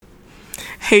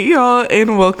Hey y'all,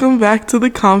 and welcome back to the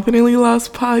Confidently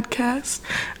Lost podcast.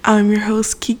 I'm your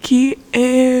host Kiki,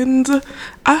 and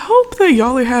I hope that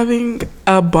y'all are having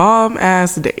a bomb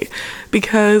ass day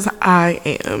because I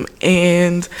am.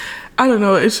 And I don't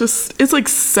know, it's like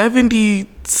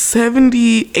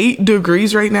 78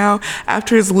 degrees right now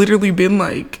after it's literally been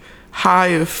like high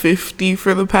of 50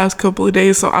 for the past couple of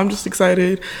days, so I'm just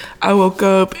excited. I woke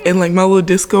up and like my little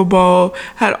disco ball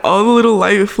had all the little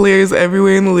light flares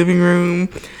everywhere in the living room,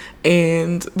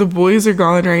 and the boys are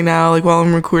gone right now like while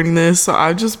I'm recording this, so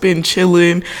I've just been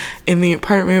chilling in the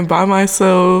apartment by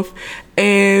myself,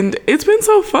 and it's been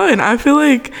so fun. I feel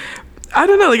like I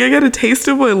don't know, like I got a taste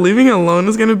of what living alone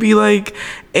is gonna be like,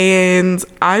 and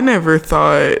I never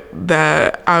thought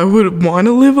that I would want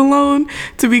to live alone,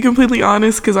 to be completely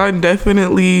honest, because I'm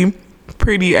definitely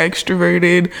pretty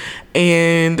extroverted,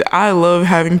 and I love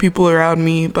having people around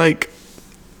me, like,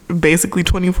 basically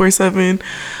 24/7,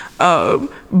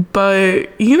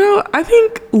 but, you know, I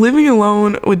think living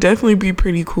alone would definitely be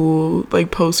pretty cool,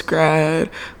 like, post-grad,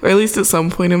 or at least at some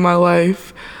point in my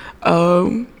life.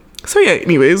 So yeah,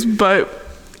 anyways, but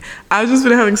I've just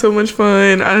been having so much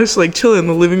fun. I just like chill in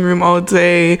the living room all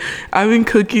day. I've been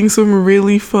cooking some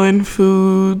really fun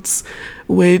foods,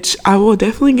 which I will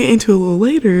definitely get into a little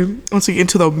later once we get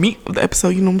into the meat of the episode,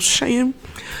 you know what I'm saying?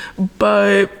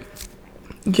 But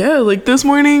yeah, like this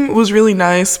morning was really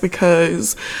nice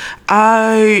because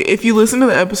if you listen to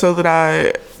the episode that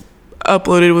I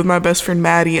uploaded with my best friend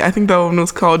Maddie, I think that one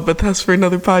was called But That's for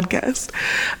Another Podcast.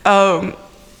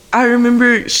 I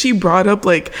remember she brought up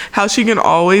like how she can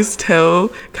always tell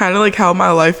kind of like how my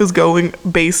life is going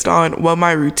based on what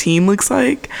my routine looks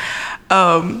like.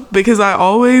 Because I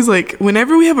always like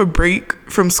whenever we have a break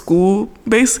from school,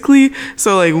 basically,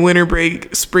 so like winter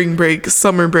break, spring break,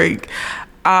 summer break,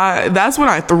 that's when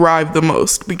I thrive the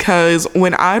most, because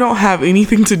when I don't have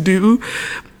anything to do,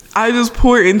 I just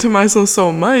pour into myself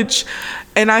so much.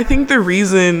 And I think the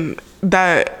reason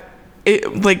that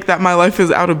my life is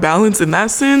out of balance in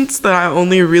that sense, that I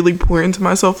only really pour into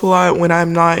myself a lot when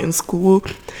I'm not in school,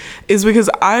 is because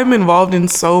I'm involved in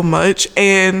so much.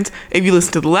 And if you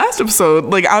listen to the last episode,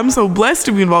 like I'm so blessed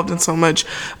to be involved in so much,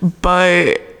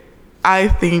 but I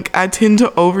think I tend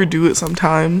to overdo it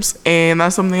sometimes, and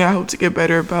that's something I hope to get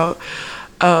better about.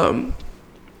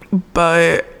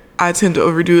 But I tend to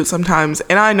overdo it sometimes,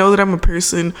 and I know that I'm a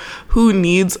person who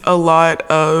needs a lot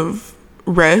of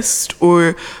rest,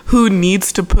 or who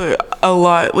needs to put a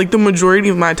lot, like the majority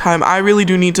of my time I really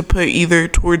do need to put either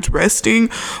towards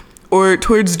resting or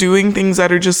towards doing things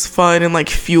that are just fun and like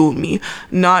fuel me,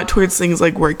 not towards things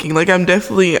like working. Like I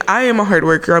am a hard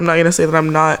worker. I'm not gonna say that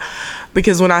I'm not,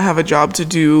 because when I have a job to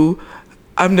do,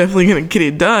 I'm definitely gonna get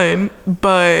it done.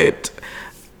 But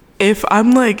if I'm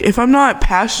not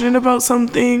passionate about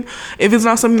something, if it's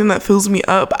not something that fills me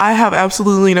up, I have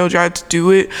absolutely no drive to do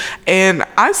it. And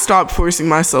I stopped forcing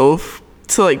myself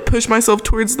to like push myself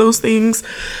towards those things.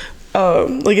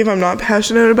 Like if I'm not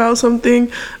passionate about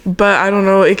something, but I don't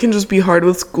know, it can just be hard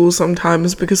with school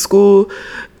sometimes, because school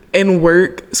and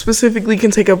work specifically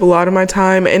can take up a lot of my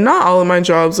time, and not all of my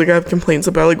jobs. Like I have complaints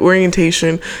about like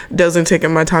orientation doesn't take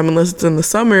up my time unless it's in the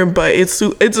summer, but it's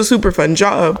a super fun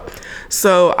job,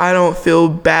 so I don't feel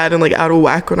bad and like out of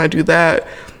whack when I do that,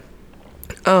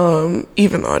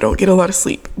 even though I don't get a lot of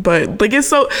sleep. But like that's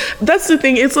the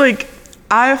thing, it's like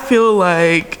I feel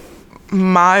like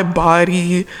my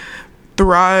body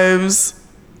thrives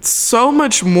so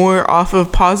much more off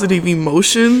of positive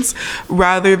emotions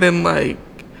rather than like,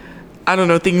 I don't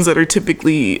know, things that are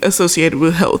typically associated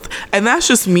with health. And that's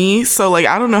just me. So like,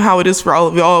 I don't know how it is for all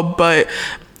of y'all, but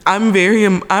I'm a very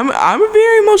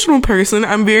emotional person.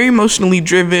 I'm very emotionally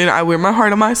driven. I wear my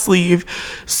heart on my sleeve.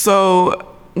 So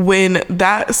when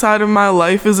that side of my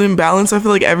life is in balance, I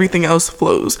feel like everything else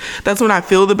flows. That's when I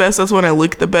feel the best. That's when I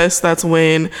look the best. That's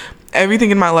when everything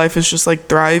in my life is just like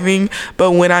thriving.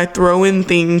 But when I throw in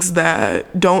things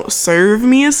that don't serve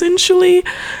me, essentially,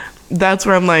 that's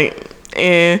where I'm like,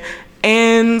 eh.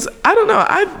 And I don't know,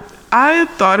 I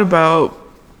thought about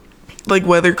like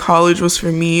whether college was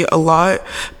for me a lot,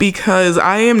 because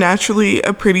I am naturally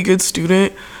a pretty good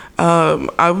student.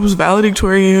 I was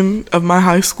valedictorian of my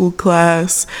high school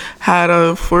class, had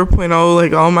a 4.0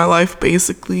 like all my life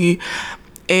basically.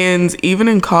 And even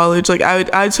in college, like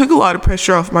I took a lot of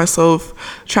pressure off myself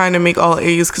trying to make all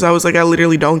A's, because I was like, I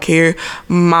literally don't care.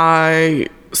 My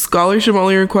scholarship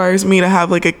only requires me to have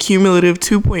like a cumulative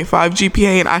 2.5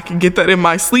 GPA, and I can get that in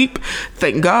my sleep,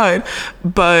 thank God.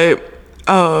 But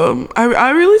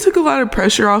I really took a lot of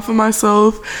pressure off of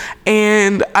myself,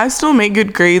 and I still make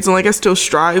good grades, and like I still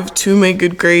strive to make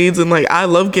good grades, and like I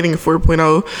love getting a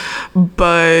 4.0,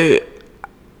 but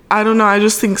I don't know, I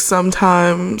just think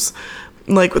sometimes,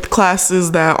 like with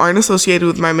classes that aren't associated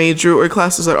with my major or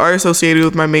classes that are associated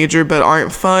with my major but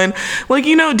aren't fun, like,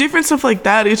 you know, different stuff like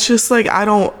that, it's just like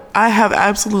I have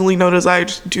absolutely no desire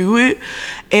to do it.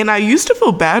 And I used to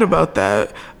feel bad about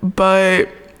that, but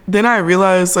then I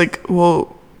realized, like,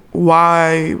 well,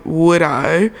 why would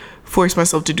I force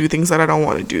myself to do things that I don't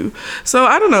want to do? So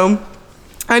I don't know.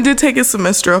 I did take a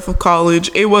semester off of college.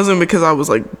 It wasn't because I was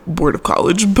like bored of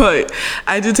college, but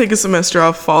I did take a semester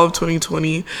off fall of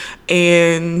 2020.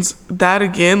 And that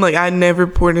again, like, I never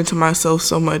poured into myself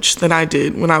so much than I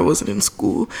did when I wasn't in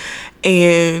school.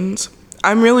 And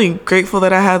I'm really grateful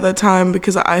that I had that time,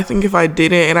 because I think if I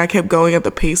didn't and I kept going at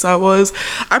the pace I was,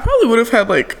 I probably would have had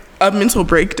like a mental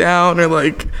breakdown, or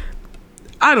like,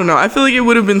 I don't know. I feel like it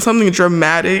would have been something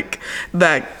dramatic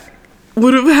that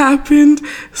would have happened.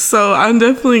 So I'm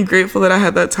definitely grateful that I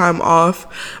had that time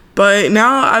off. But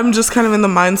now I'm just kind of in the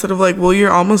mindset of like, well,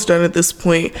 you're almost done at this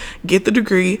point. Get the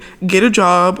degree, get a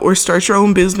job, or start your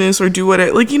own business, or do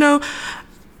whatever. Like, you know,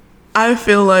 I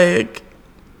feel like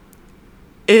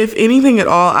if anything at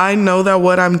all, I know that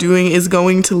what I'm doing is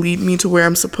going to lead me to where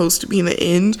I'm supposed to be in the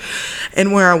end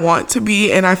and where I want to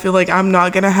be. And I feel like I'm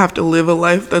not going to have to live a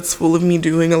life that's full of me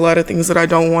doing a lot of things that I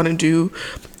don't want to do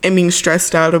and being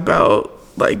stressed out about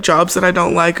like jobs that I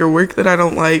don't like or work that I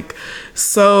don't like.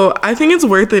 So I think it's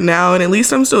worth it now. And at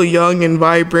least I'm still young and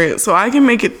vibrant, so I can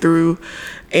make it through.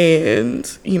 And,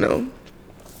 you know,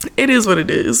 it is what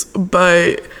it is.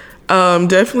 But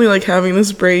definitely like having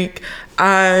this break,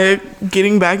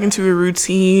 getting back into a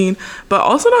routine, but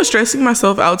also not stressing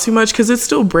myself out too much, because it's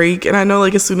still break. And I know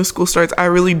like as soon as school starts, I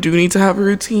really do need to have a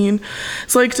routine.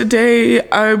 So like today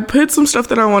I put some stuff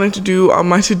that I wanted to do on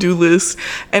my to-do list,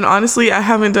 and honestly I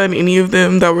haven't done any of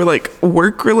them that were like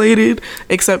work related,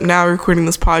 except now recording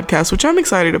this podcast, which I'm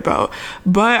excited about.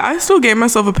 But I still gave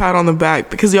myself a pat on the back,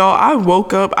 because y'all,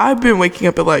 I've been waking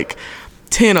up at like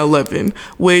 10, 11,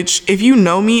 which if you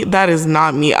know me, that is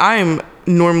not me. I am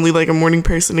normally like a morning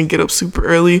person and get up super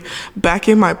early. Back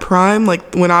in my prime,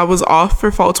 like when I was off for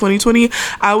fall 2020,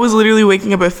 I was literally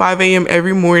waking up at 5 a.m.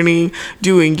 every morning,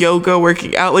 doing yoga,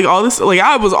 working out, like all this, like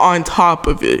I was on top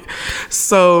of it.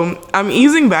 So I'm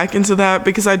easing back into that,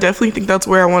 because I definitely think that's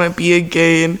where I want to be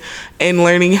again, and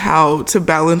learning how to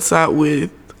balance that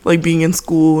with like being in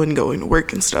school and going to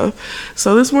work and stuff.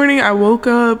 So this morning I woke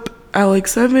up at like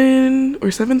 7 or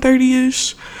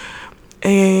 7:30ish,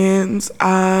 and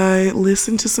I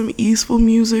listened to some easeful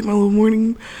music, my little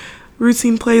morning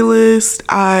routine playlist.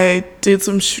 I did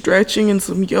some stretching and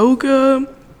some yoga,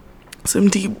 some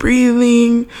deep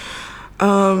breathing,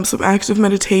 some active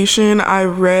meditation. I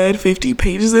read 50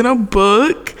 pages in a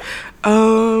book,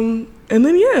 and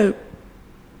then yeah,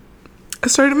 I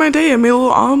started my day. I made a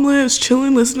little omelet, was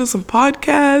chilling, listening to some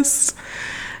podcasts,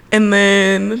 and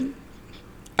then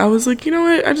I was like, you know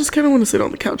what? I just kind of want to sit on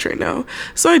the couch right now.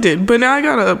 So I did. But now I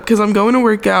got up because I'm going to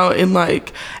work out in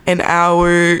like an hour.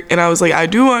 And I was like,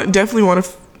 definitely want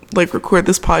to like record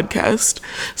this podcast.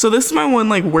 So this is my one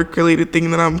like work related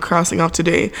thing that I'm crossing off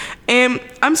today. And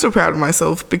I'm so proud of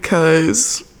myself,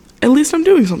 because at least I'm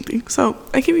doing something. So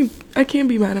I can't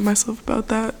be mad at myself about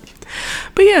that.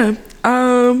 But yeah,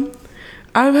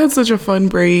 I've had such a fun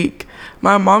break.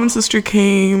 My mom and sister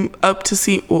came up to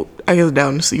see, well, I guess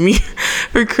down to see me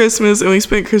for Christmas, and we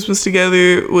spent Christmas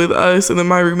together with us and then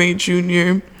my roommate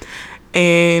Junior,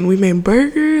 and we made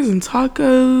burgers and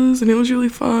tacos, and it was really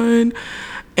fun.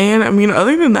 And I mean,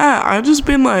 other than that, I've just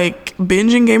been like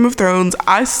binging Game of Thrones.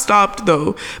 I stopped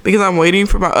though, because I'm waiting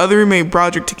for my other roommate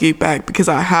Broderick to get back, because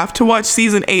I have to watch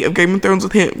season 8 of Game of Thrones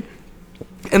with him,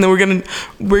 and then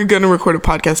we're gonna record a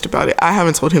podcast about it. I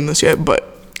haven't told him this yet, but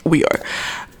we are.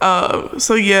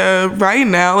 So yeah, right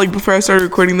now, like before I started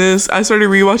recording this, I started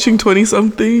rewatching 20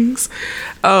 Somethings.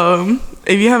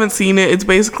 If you haven't seen it, it's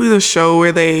basically the show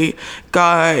where they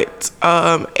got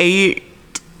 8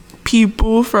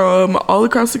 people from all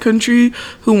across the country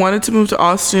who wanted to move to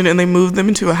Austin, and they moved them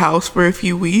into a house for a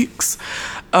few weeks.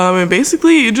 And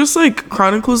basically it just like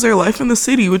chronicles their life in the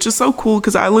city, which is so cool,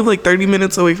 because I live like 30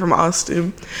 minutes away from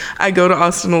Austin. I go to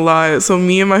Austin a lot. So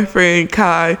me and my friend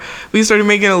Kai, we started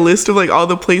making a list of like all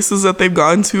the places that they've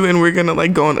gone to, and we're gonna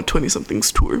like go on a 20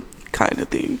 Somethings tour kind of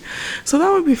thing. So that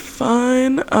would be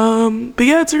fun. But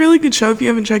yeah, it's a really good show if you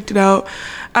haven't checked it out.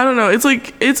 I don't know,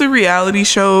 it's a reality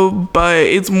show, but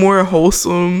it's more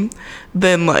wholesome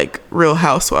than like Real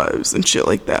Housewives and shit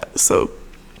like that. So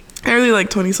I really like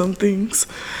 20 Somethings.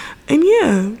 And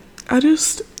yeah, I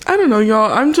don't know,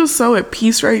 y'all. I'm just so at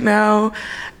peace right now.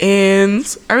 And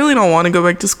I really don't want to go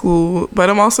back to school.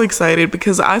 But I'm also excited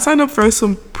because I signed up for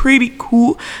some pretty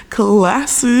cool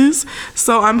classes.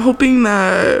 So I'm hoping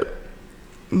that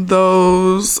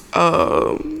those,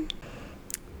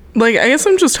 like, I guess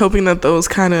I'm just hoping that those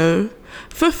kind of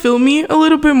fulfill me a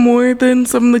little bit more than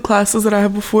some of the classes that I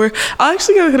have before. I'll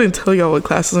actually go ahead and tell y'all what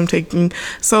classes I'm taking.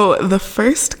 So the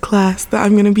first class that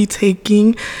I'm going to be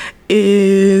taking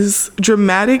is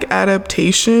dramatic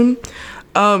adaptation.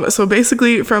 So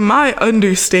basically, from my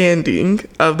understanding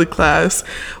of the class,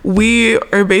 we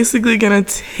are basically gonna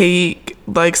take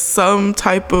like some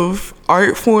type of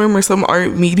art form or some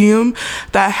art medium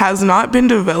that has not been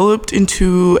developed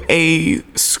into a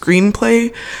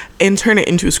screenplay and turn it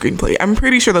into a screenplay. I'm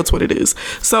pretty sure that's what it is.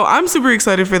 So I'm super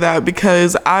excited for that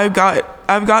because I've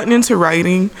gotten into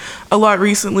writing a lot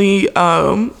recently.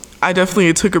 I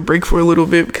definitely took a break for a little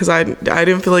bit because I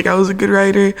didn't feel like I was a good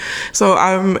writer. So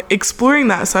I'm exploring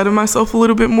that side of myself a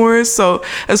little bit more. So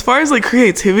as far as like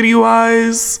creativity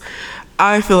wise,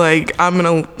 I feel like I'm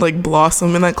gonna like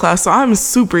blossom in that class. So I'm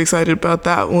super excited about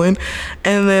that one.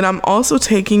 And then I'm also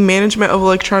taking management of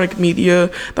electronic media.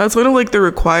 That's one of like the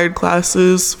required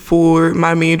classes for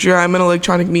my major. I'm an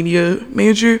electronic media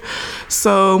major.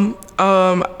 So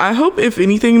I hope if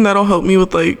anything that'll help me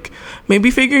with like maybe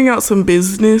figuring out some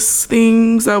business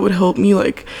things that would help me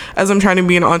like as I'm trying to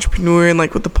be an entrepreneur and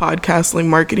like with the podcast, like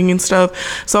marketing and stuff.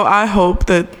 So I hope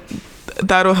that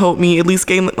that'll help me at least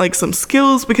gain like some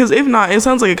skills, because if not, it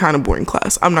sounds like a kind of boring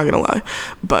class, I'm not gonna lie,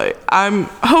 but I'm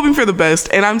hoping for the best.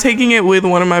 And I'm taking it with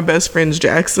one of my best friends,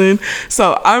 Jackson,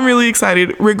 so I'm really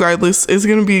excited. Regardless, it's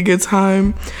gonna be a good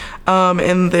time.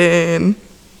 And then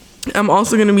I'm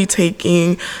also gonna be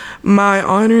taking my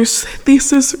honors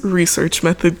thesis research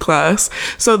method class.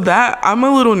 So that I'm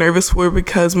a little nervous for,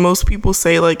 because most people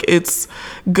say like it's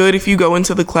good if you go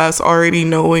into the class already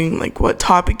knowing like what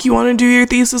topic you want to do your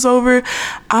thesis over.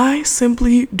 I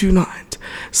simply do not.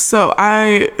 So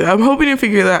I'm hoping to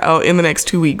figure that out in the next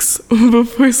 2 weeks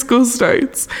before school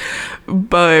starts,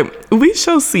 but we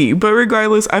shall see. But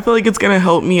regardless, I feel like it's gonna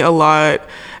help me a lot,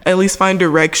 at least find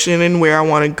direction and where I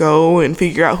want to go and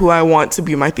figure out who I want to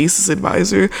be my thesis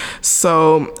advisor.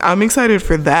 So I'm excited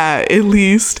for that at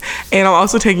least. And I'm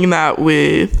also taking that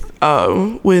with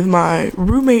my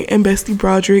roommate and bestie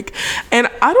Broderick. And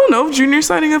I don't know if Junior's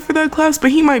signing up for that class, but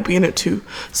he might be in it too.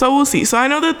 So we'll see. So I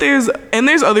know that there's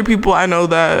other people I know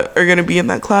that are going to be in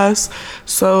that class.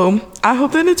 So I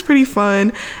hope that it's pretty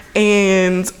fun.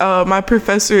 And my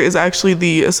professor is actually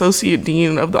the associate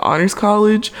dean of the honors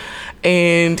college,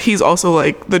 and he's also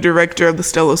like the director of the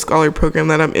Stella Scholar program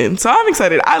that I'm in. So I'm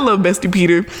excited. I love Bestie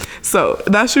Peter. So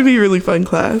that should be a really fun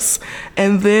class.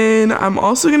 And then I'm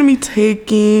also going to be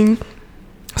taking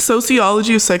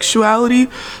sociology of sexuality.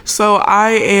 So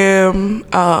I'm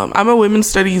a women's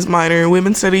studies minor,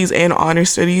 women's studies and honor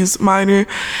studies minor.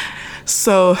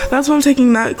 So that's why I'm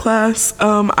taking that class.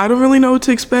 I don't really know what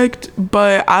to expect,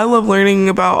 but I love learning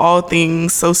about all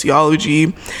things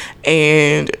sociology,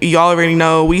 and y'all already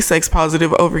know we sex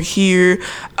positive over here.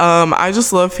 I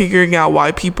just love figuring out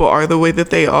why people are the way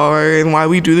that they are and why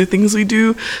we do the things we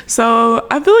do. So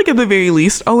I feel like at the very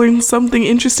least I'll learn something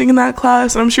interesting in that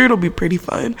class, and I'm sure it'll be pretty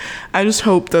fun. I just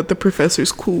hope that the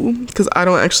professor's cool, because I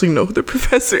don't actually know who the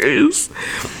professor is.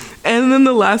 And then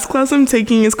the last class I'm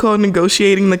taking is called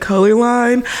Negotiating the Color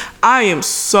Line. I am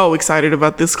so excited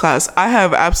about this class. I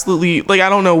have absolutely, like, I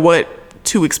don't know what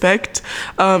to expect.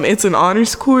 It's an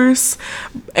honors course,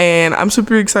 and I'm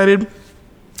super excited.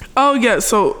 Oh yeah,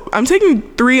 so I'm taking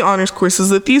 3 honors courses.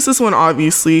 The thesis one,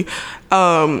 obviously.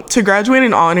 To graduate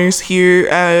in honors here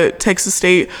at Texas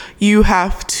State, you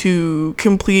have to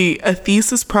complete a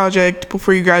thesis project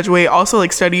before you graduate. Also,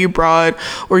 like, study abroad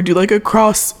or do like a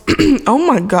cross. Oh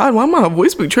my God, why my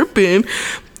voice be tripping?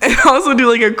 And also do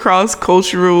like a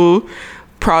cross-cultural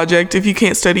project if you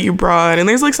can't study abroad. And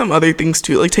there's like some other things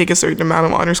too, like take a certain amount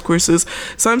of honors courses.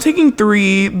 So I'm taking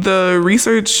 3. The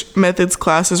research methods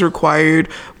class is required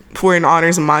for an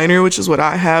honors minor, which is what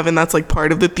I have, and that's like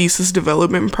part of the thesis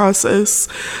development process.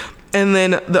 And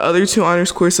then the other 2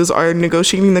 honors courses are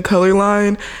Negotiating the Color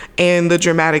Line and the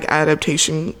Dramatic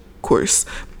Adaptation course.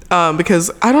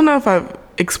 Because I don't know if I've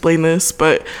explained this,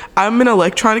 but I'm an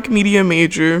electronic media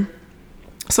major.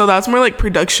 So that's more like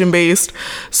production based.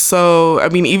 So, I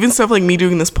mean, even stuff like me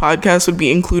doing this podcast would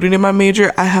be included in my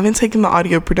major. I haven't taken the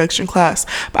audio production class,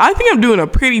 but I think I'm doing a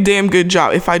pretty damn good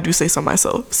job, if I do say so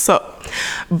myself. So,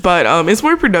 but it's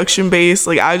more production based.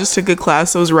 Like, I just took a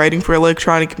class that was writing for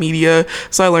electronic media.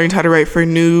 So I learned how to write for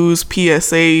news,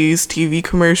 PSAs, TV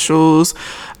commercials.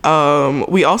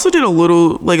 We also did a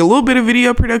little bit of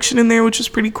video production in there, which is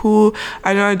pretty cool.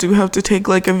 I know I do have to take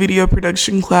like a video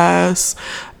production class,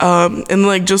 and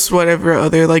like just whatever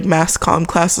other like mass comm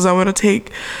classes I want to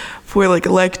take for like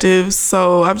electives.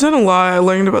 So I've done a lot. I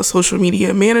learned about social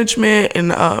media management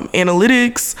and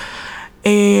analytics,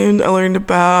 and I learned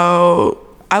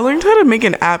how to make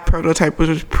an app prototype, which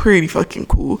was pretty fucking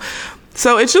cool.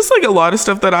 So it's just like a lot of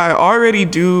stuff that I already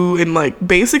do and like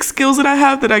basic skills that I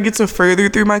have that I get to further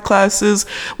through my classes,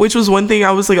 which was one thing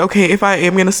I was like, okay, if I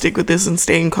am going to stick with this and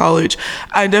stay in college,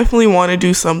 I definitely want to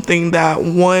do something that,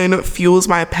 one, fuels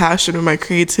my passion and my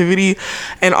creativity,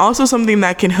 and also something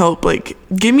that can help like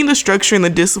give me the structure and the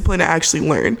discipline to actually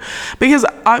learn. Because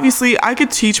obviously I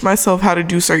could teach myself how to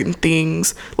do certain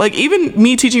things. Like even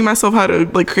me teaching myself how to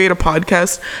like create a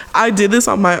podcast, I did this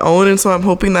on my own. And so I'm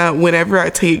hoping that whenever I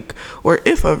take, or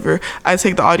if ever I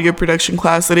take the audio production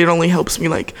class, that it only helps me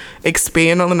like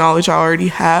expand on the knowledge I already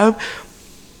have.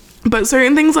 But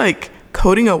certain things like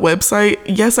coding a website,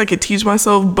 yes, I could teach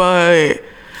myself, but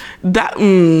that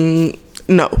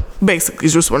no, basically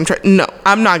is just what I'm trying. No,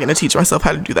 I'm not going to teach myself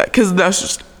how to do that because that's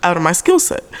just out of my skill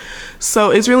set.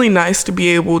 So it's really nice to be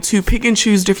able to pick and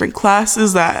choose different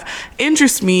classes that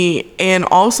interest me and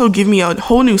also give me a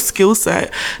whole new skill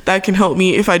set that can help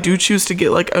me if I do choose to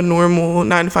get like a normal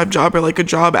 9-to-5 job or like a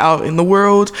job out in the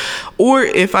world, or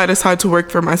if I decide to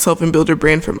work for myself and build a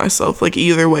brand for myself. Like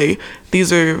either way,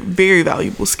 these are very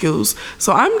valuable skills.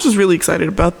 So I'm just really excited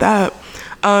about that.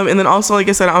 And then also, like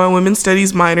I said, I'm a women's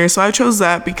studies minor. So I chose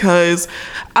that because,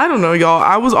 I don't know, y'all,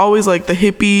 I was always like the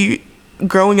hippie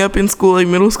growing up in school, like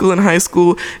middle school and high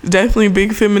school. Definitely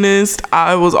big feminist.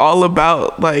 I was all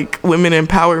about like women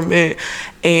empowerment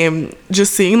and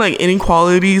just seeing like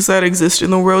inequalities that exist in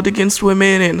the world against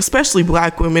women, and especially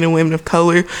Black women and women of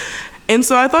color. And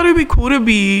so I thought it'd be cool to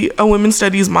be a women's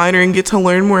studies minor and get to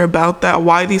learn more about that,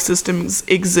 why these systems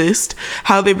exist,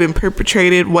 how they've been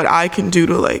perpetrated, what I can do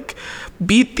to like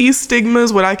beat these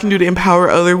stigmas, what I can do to empower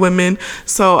other women.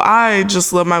 So I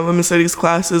just love my women's studies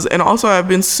classes. And also I've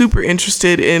been super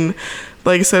interested in,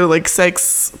 like I said, like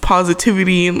sex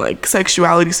positivity and like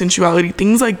sexuality, sensuality,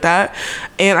 things like that.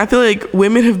 And I feel like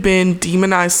women have been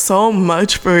demonized so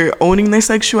much for owning their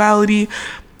sexuality.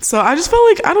 So I just felt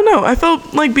like, I don't know, I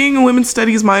felt like being a women's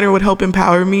studies minor would help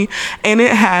empower me, and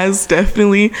it has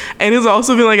definitely. And it's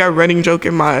also been like a running joke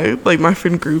in my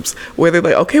friend groups where they're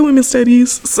like, okay, women's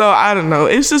studies. So I don't know,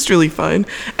 it's just really fun.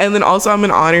 And then also I'm an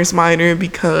honors minor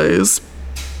because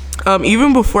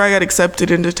even before I got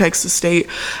accepted into Texas State,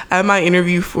 at my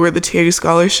interview for the Terry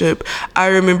Scholarship, I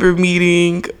remember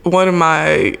meeting one of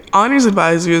my honors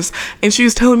advisors, and she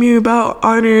was telling me about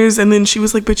honors, and then she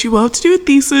was like, but you will have to do a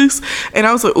thesis. And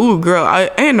I was like, ooh, girl, I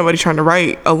ain't nobody trying to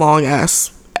write a long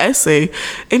ass essay.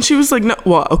 And she was like, no,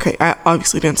 well, okay, I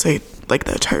obviously didn't say like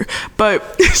that to her,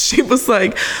 but she was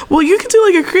like, well, you could do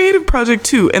like a creative project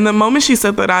too. And the moment she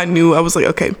said that, I knew. I was like,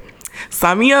 okay,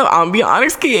 sign me up, I'm gonna be an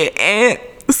honors kid. And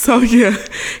so yeah,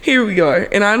 here we are.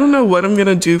 And I don't know what I'm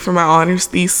gonna do for my honors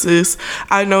thesis.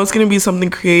 I know it's gonna be something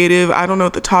creative. I don't know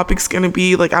what the topic's gonna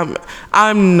be. Like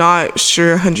I'm not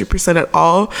sure 100% at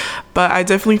all, but I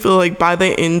definitely feel like by the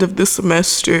end of this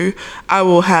semester, I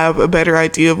will have a better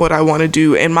idea of what I want to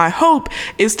do. And my hope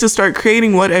is to start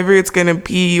creating whatever it's gonna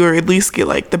be, or at least get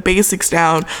like the basics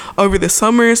down over the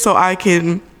summer so I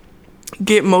can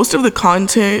get most of the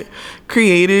content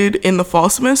created in the fall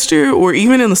semester, or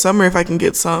even in the summer if I can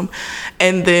get some,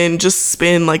 and then just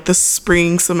spend like the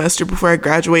spring semester before I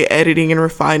graduate editing and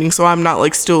refining, so I'm not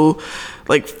like still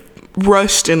like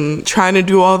rushed and trying to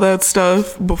do all that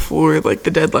stuff before like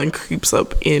the deadline creeps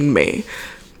up in May.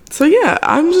 So yeah,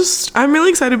 I'm really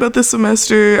excited about this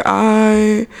semester.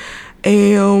 I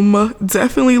am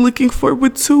definitely looking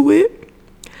forward to it.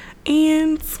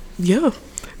 And yeah,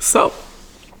 so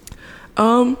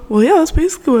well, yeah, that's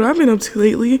basically what I've been up to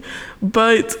lately.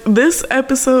 But this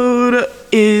episode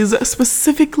is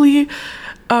specifically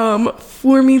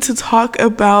for me to talk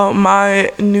about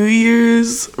my New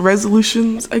Year's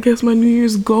resolutions, I guess my New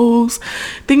Year's goals,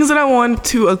 things that I want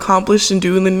to accomplish and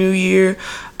do in the new year.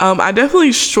 I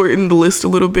definitely shortened the list a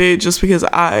little bit just because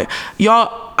I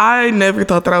never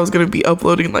thought that I was going to be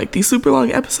uploading like these super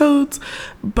long episodes,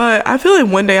 but I feel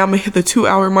like one day I'm gonna hit the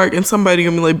 2-hour mark and somebody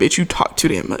gonna be like, bitch, you talk too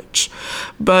damn much.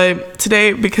 But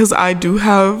today, because I do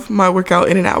have my workout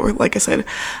in an hour, like I said,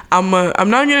 I'm not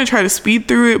gonna try to speed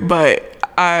through it, but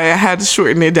I had to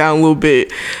shorten it down a little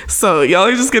bit. So y'all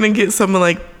are just gonna get some of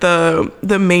like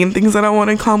the main things that I want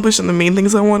to accomplish and the main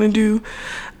things I want to do.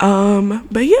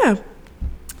 But yeah.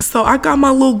 So I got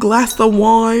my little glass of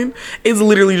wine. It's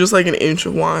literally just like an inch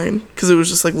of wine because it was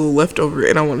just like a little leftover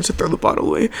and I wanted to throw the bottle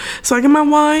away. So I got my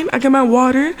wine, I got my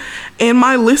water, and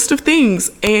my list of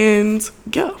things. And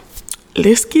yeah,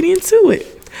 let's get into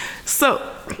it. So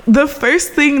the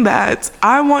first thing that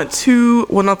I want to,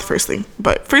 well, not the first thing,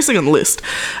 but first thing on the list,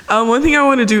 one thing I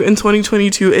want to do in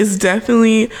 2022 is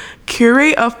definitely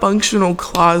curate a functional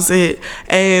closet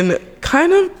and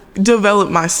kind of develop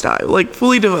my style, like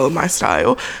fully develop my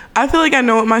style. I feel like I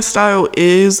know what my style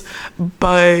is,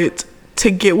 but to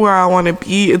get where I want to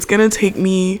be, it's going to take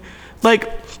me like,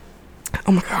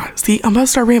 oh my God, see, I'm about to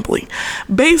start rambling.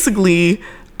 Basically,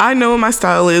 I know what my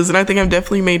style is, and I think I've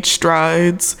definitely made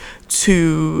strides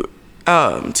to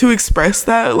express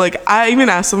that. Like, I even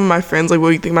asked some of my friends, like, what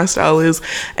do you think my style is?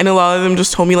 And a lot of them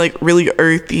just told me, like, really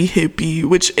earthy, hippie,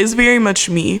 which is very much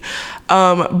me.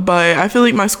 But I feel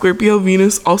like my Scorpio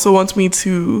Venus also wants me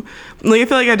to, like, I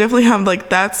feel like I definitely have,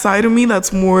 like, that side of me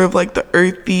that's more of, like, the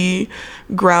earthy,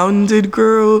 grounded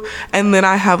girl. And then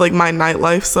I have, like, my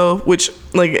nightlife self, which,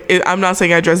 like, I'm not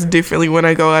saying I dress differently when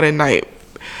I go out at night,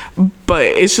 but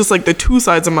it's just like the two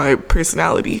sides of my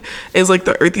personality is like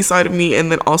the earthy side of me, and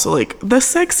then also like the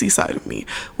sexy side of me,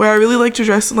 where I really like to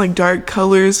dress in like dark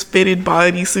colors, fitted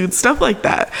bodysuits, stuff like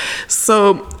that.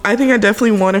 So I think I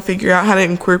definitely want to figure out how to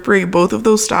incorporate both of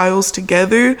those styles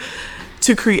together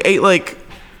to create like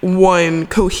one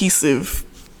cohesive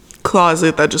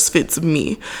closet that just fits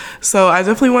me. So I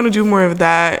definitely want to do more of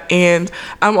that, and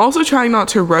I'm also trying not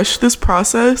to rush this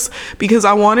process because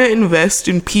I want to invest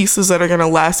in pieces that are going to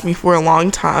last me for a long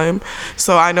time.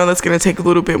 So I know that's going to take a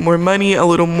little bit more money, a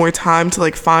little more time to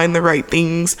like find the right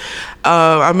things.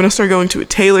 I'm going to start going to a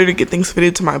tailor to get things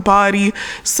fitted to my body.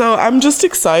 So I'm just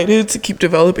excited to keep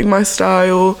developing my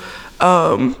style,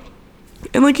 and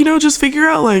like, you know, just figure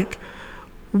out like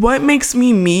what makes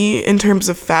me me in terms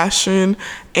of fashion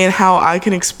and how I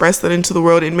can express that into the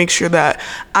world and make sure that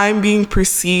I'm being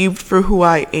perceived for who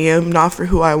I am, not for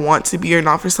who I want to be, or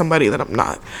not for somebody that I'm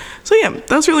not. So yeah,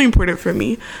 that's really important for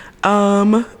me.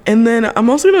 And then I'm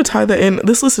also going to tie that in.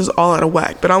 This list is all out of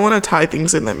whack, but I want to tie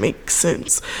things in that make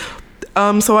sense.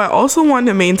 So I also want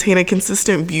to maintain a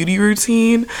consistent beauty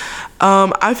routine.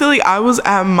 I feel like I was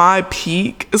at my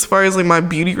peak as far as like my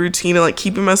beauty routine and like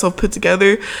keeping myself put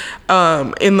together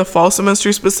in the fall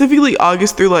semester, specifically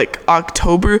August through like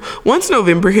October. Once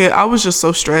November hit, I was just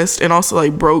so stressed and also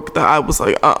like broke that I was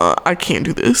like, I can't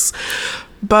do this.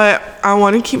 But I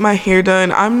want to keep my hair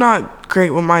done. I'm not great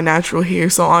with my natural hair,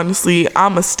 so honestly,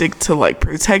 I'ma stick to like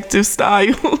protective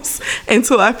styles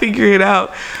until I figure it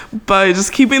out. But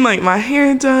just keeping like my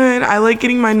hair done. I like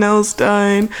getting my nails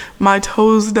done, my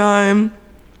toes done.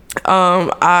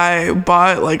 I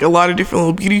bought like a lot of different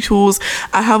little beauty tools.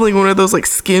 I have like one of those like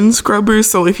skin scrubbers,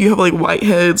 so if you have like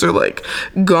whiteheads or like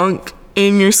gunk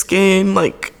in your skin,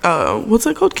 like what's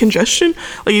that called, congestion,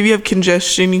 like if you have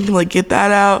congestion, you can like get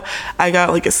that out. I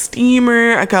got like a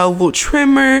steamer, I got a little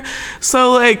trimmer,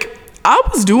 so like I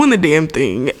was doing the damn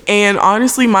thing. And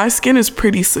honestly, my skin is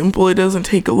pretty simple. It doesn't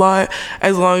take a lot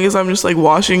as long as I'm just like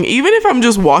washing, even if I'm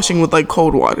just washing with like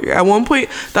cold water. At one point,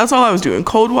 that's all I was doing,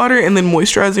 cold water and then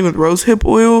moisturizing with rosehip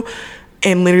oil,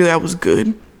 and literally I was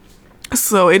good.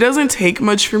 So it doesn't take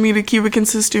much for me to keep a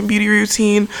consistent beauty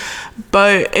routine.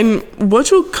 But, and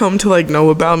what you'll come to like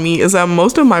know about me is that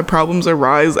most of my problems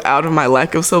arise out of my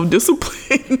lack of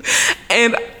self-discipline.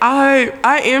 And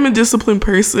I am a disciplined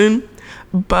person,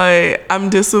 but I'm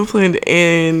not disciplined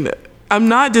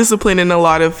in a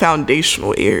lot of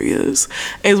foundational areas,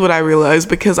 is what I realized,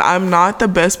 because I'm not the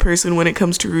best person when it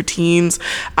comes to routines.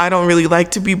 I don't really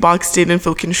like to be boxed in and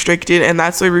feel constricted, and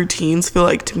that's what routines feel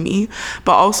like to me.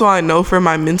 But also I know for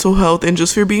my mental health and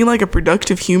just for being like a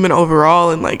productive human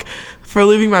overall and like for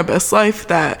living my best life,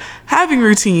 that having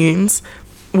routines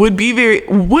would be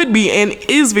and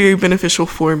is very beneficial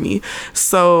for me.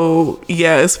 So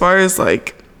yeah, as far as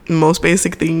like most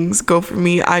basic things go for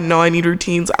me, I know I need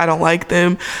routines. I don't like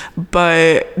them,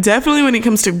 but definitely when it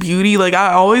comes to beauty, like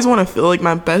I always want to feel like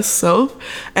my best self,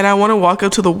 and I want to walk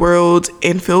out to the world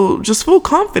and feel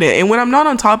confident. And when I'm not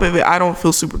on top of it, I don't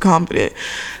feel super confident.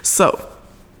 So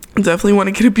definitely want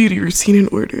to get a beauty routine in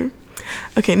order.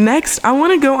 Okay, next, I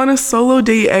want to go on a solo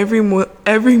date every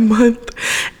month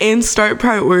and start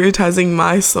prioritizing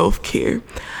my self-care.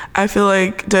 I feel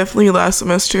like definitely last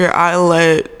semester I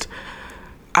let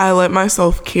my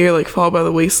self-care like fall by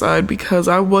the wayside because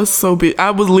I was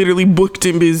I was literally booked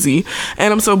and busy,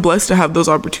 and I'm so blessed to have those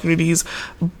opportunities.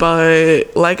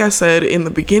 But like I said in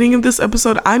the beginning of this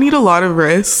episode, I need a lot of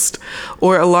rest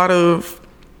or a lot of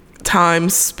time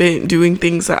spent doing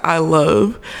things that I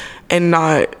love and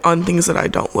not on things that I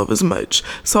don't love as much.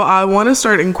 So I want to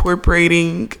start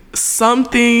incorporating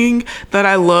something that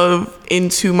I love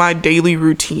into my daily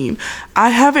routine.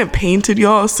 I haven't painted,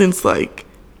 y'all, since like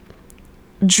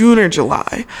June or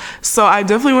July. So I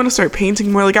definitely want to start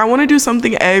painting more. Like I want to do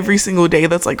something every single day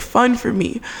that's like fun for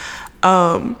me.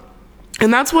 And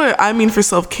that's what I mean for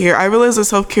self-care. I realize that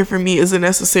self-care for me isn't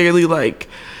necessarily like,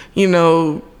 you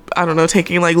know, I don't know,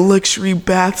 taking like luxury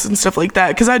baths and stuff like that,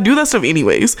 because I do that stuff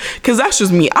anyways, because that's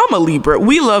just me. I'm a Libra.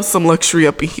 We love some luxury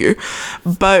up in here.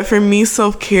 But for me,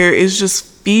 self-care is just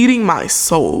feeding my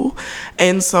soul.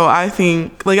 And so I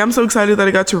think, like, I'm so excited that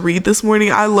I got to read this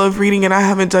morning. I love reading and I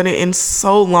haven't done it in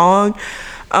so long.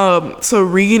 So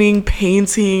reading,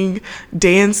 painting,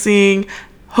 dancing,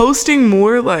 hosting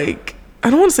more, like, I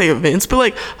don't want to say events, but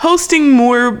like hosting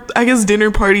more, I guess,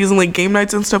 dinner parties and like game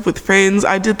nights and stuff with friends.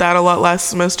 I did that a lot last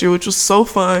semester, which was so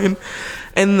fun.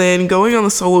 And then going on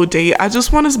the solo date, I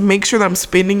just want to make sure that I'm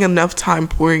spending enough time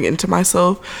pouring into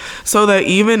myself so that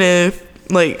even if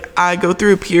like I go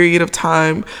through a period of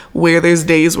time where there's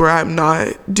days where I'm not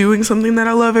doing something that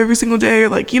I love every single day, or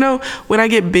like, you know, when I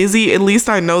get busy, at least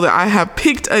I know that I have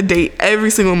picked a date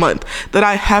every single month that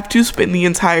I have to spend the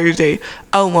entire day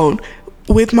alone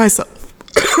with myself.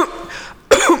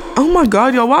 Oh my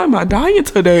god, y'all, why am I dying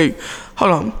today?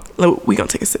 Hold on, we gonna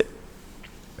take a sip.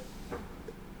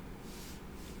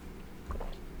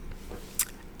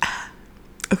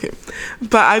 Okay,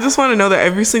 but I just want to know that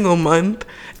every single month,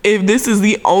 if this is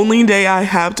the only day I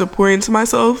have to pour into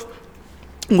myself,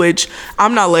 which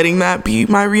I'm not letting that be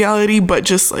my reality, but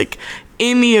just like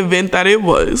in the event that it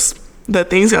was, that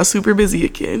things got super busy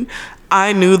again,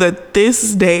 I knew that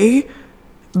this day,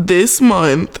 this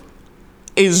month,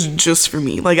 is just for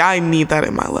me. Like I need that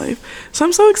in my life. So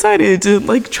I'm so excited to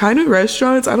like try new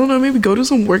restaurants. I don't know, maybe go to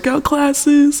some workout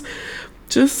classes.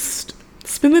 Just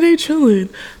spend the day chilling.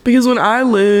 Because when I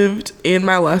lived in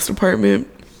my last apartment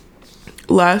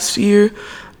last year,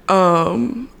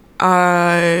 I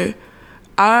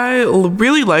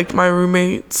really liked my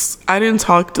roommates. I didn't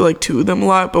talk to like two of them a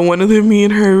lot, but one of them, me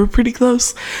and her, were pretty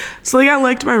close. So like I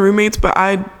liked my roommates, but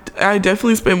I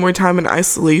definitely spent more time in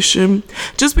isolation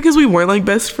just because we weren't like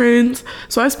best friends.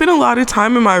 So I spent a lot of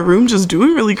time in my room just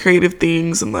doing really creative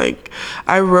things, and like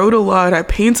I wrote a lot, I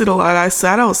painted a lot, I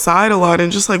sat outside a lot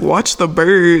and just like watched the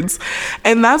birds.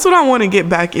 And that's what I want to get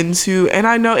back into. And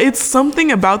I know it's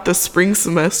something about the spring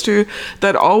semester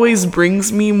that always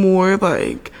brings me more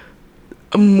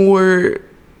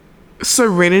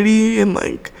serenity and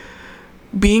like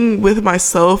being with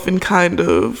myself, and kind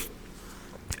of,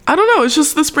 I don't know, it's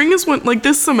just the spring is when, like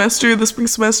the spring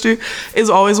semester is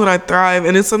always when I thrive.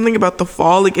 And it's something about the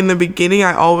fall, like in the beginning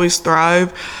I always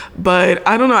thrive, but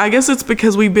I don't know, I guess it's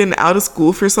because we've been out of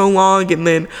school for so long, and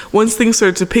then once things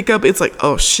start to pick up, it's like,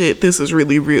 oh shit, this is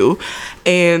really real.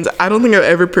 And I don't think I've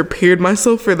ever prepared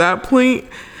myself for that point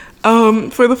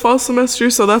for the fall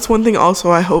semester. So that's one thing also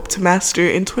I hope to master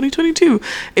in 2022.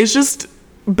 It's just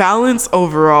balance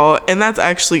overall. And that's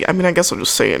actually, I mean, I guess I'll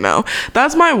just say it now,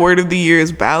 that's my word of the year,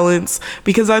 is balance,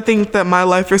 because I think that my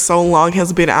life for so long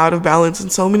has been out of balance in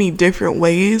so many different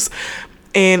ways.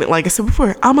 And like I said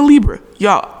before, I'm a Libra,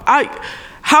 y'all.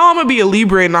 How I'm gonna be a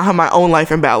Libra and not have my own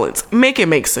life in balance? Make it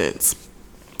make sense.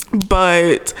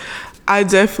 But I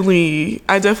definitely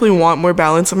want more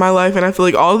balance in my life, and I feel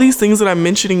like all these things that I'm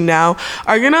mentioning now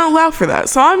are gonna allow for that.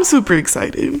 So I'm super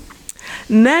excited.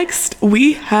 Next,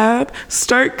 we have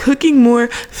start cooking more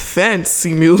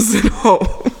fancy meals at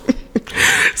home.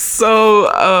 So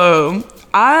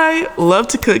I love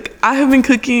to cook. I have been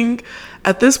cooking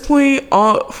at this point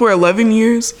for 11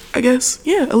 years, I guess.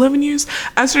 Yeah, 11 years.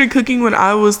 I started cooking when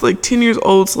I was like 10 years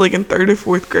old, so like in 3rd or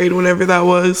 4th grade, whenever that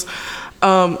was.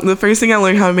 The first thing I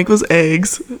learned how to make was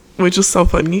eggs, which was so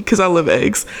funny because I love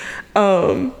eggs.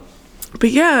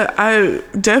 But yeah, I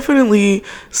definitely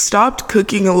stopped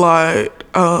cooking a lot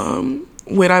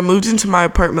when I moved into my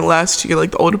apartment last year,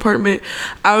 like the old apartment.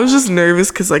 I was just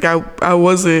nervous because like I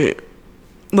wasn't,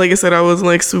 like I said, I wasn't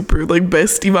like super like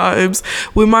bestie vibes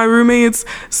with my roommates.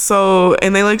 So,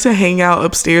 and they like to hang out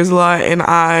upstairs a lot, and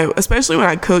I, especially when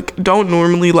I cook, don't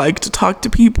normally like to talk to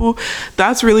people.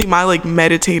 That's really my like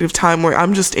meditative time where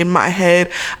I'm just in my head.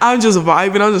 I'm just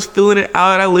vibing, I'm just feeling it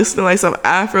out. I listen to like some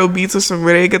Afro beats or some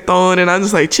reggaeton, and I'm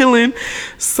just like chilling.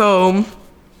 So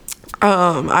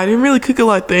I didn't really cook a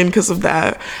lot then because of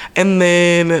that. And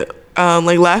then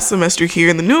like last semester here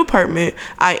in the new apartment,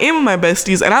 I am with my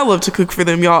besties, and I love to cook for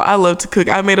them, y'all. I love to cook.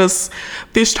 I made us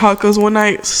fish tacos one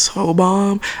night, so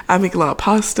bomb. I make a lot of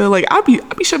pasta. Like I be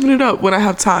shoving it up when I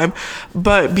have time.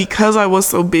 But because I was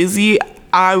so busy,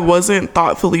 I wasn't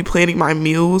thoughtfully planning my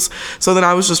meals. So then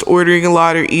I was just ordering a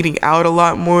lot or eating out a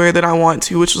lot more than I want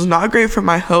to, which was not great for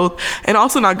my health and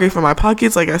also not great for my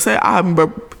pockets. Like I said, I'm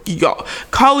y'all,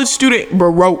 college student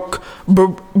broke,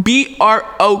 BROKE,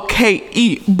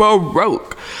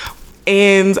 broke.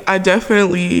 And I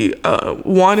definitely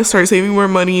want to start saving more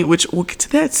money, which we'll get to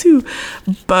that too.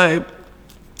 But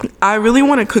I really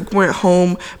want to cook more at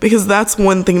home because that's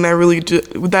one thing that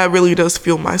really does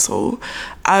fuel my soul.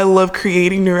 I love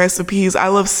creating new recipes. I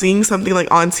love seeing something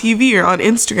like on TV or on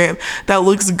Instagram that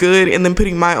looks good and then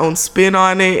putting my own spin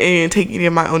on it and taking it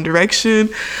in my own direction.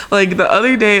 Like the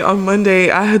other day on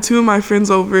Monday, I had two of my friends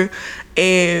over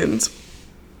and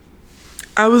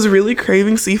I was really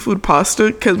craving seafood pasta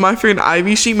because my friend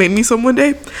Ivy, she made me some one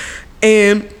day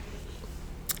and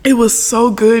it was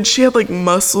so good. She had like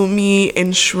mussel meat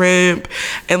and shrimp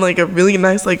and like a really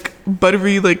nice like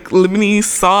buttery like lemony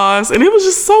sauce, and it was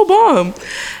just so bomb.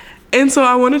 And so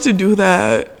I wanted to do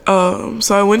that.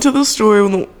 So I went to the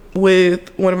store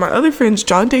with one of my other friends,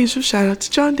 John Deja. Shout out to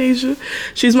John Deja.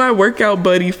 She's my workout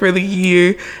buddy for the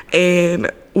year, and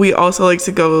we also like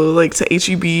to go like to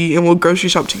HEB and we'll grocery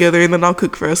shop together, and then I'll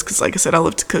cook for us because like I said, I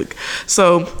love to cook.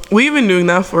 So we've been doing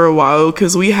that for a while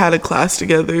because we had a class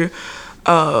together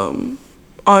on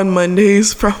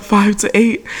Mondays from 5 to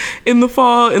 8 in the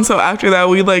fall, and so after that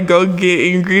we like go get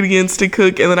ingredients to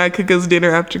cook, and then I cook us dinner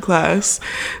after class.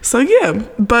 So yeah,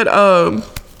 but on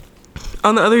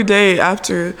the other day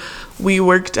after we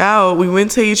worked out, we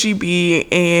went to HEB,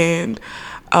 and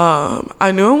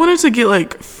I knew I wanted to get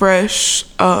like fresh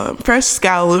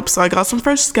scallops, so I got some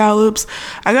fresh scallops.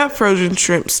 I got frozen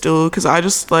shrimp still because I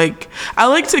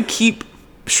like to keep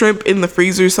shrimp in the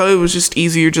freezer, so it was just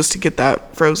easier just to get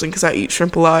that frozen because I eat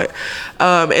shrimp a lot.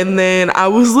 And then I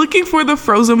was looking for the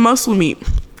frozen muscle meat.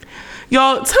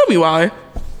 Y'all, tell me why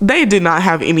they did not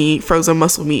have any frozen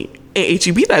muscle meat at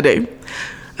HEB that day.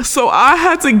 So I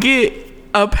had to get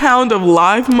a pound of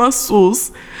live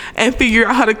mussels and figure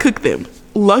out how to cook them.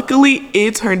 Luckily,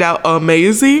 it turned out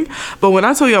amazing. But when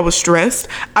I tell you I was stressed,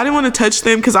 I didn't want to touch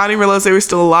them because I didn't realize they were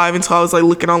still alive until I was like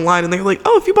looking online, and they were like,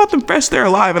 oh, if you bought them fresh, they're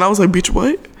alive. And I was like, bitch,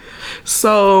 what?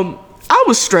 So I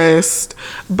was stressed,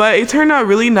 but it turned out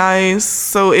really nice.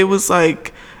 So it was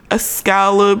like a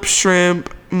scallop,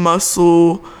 shrimp,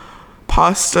 mussel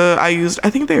pasta. I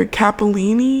think they're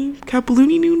capellini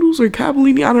noodles or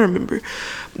capellini, I don't remember,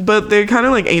 but they're kind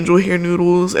of like angel hair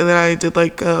noodles. And then I did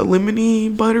like a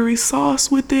lemony buttery sauce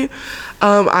with it.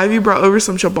 Ivy brought over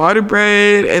some ciabatta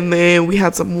bread, and then we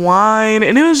had some wine,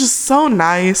 and it was just so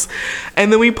nice.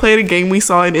 And then we played a game we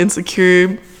saw in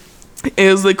Insecure.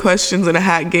 It was the questions in a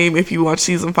hat game if you watch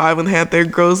season 5 when they had their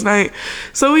girls night.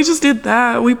 So we just did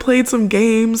that. We played some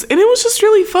games, and it was just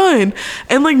really fun.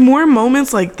 And like more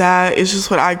moments like that is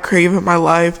just what I crave in my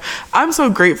life. I'm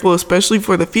so grateful, especially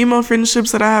for the female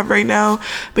friendships that I have right now,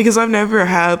 because I've never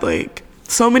had like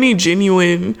so many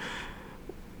genuine,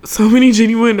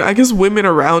 I guess, women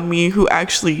around me who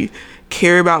actually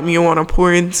care about me and want to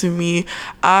pour into me.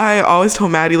 I always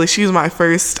told Maddie, like, she was my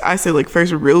first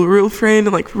real friend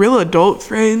and like real adult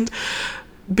friend,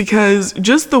 because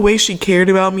just the way she cared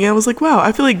about me, I was like, wow,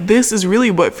 I feel like this is really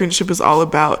what friendship is all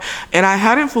about. And I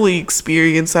hadn't fully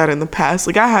experienced that in the past.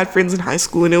 Like, I had friends in high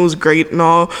school and it was great and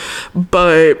all,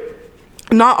 but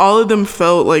not all of them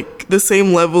felt like the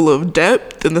same level of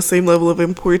depth and the same level of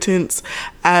importance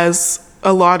as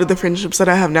a lot of the friendships that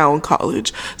I have now in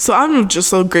college. So I'm just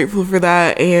so grateful for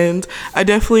that, and I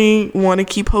definitely want to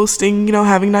keep hosting,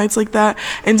 having nights like that,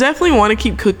 and definitely want to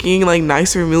keep cooking like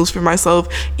nicer meals for myself,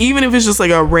 even if it's just like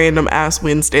a random ass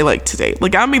Wednesday like today.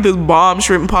 Like, I made this bomb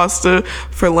shrimp pasta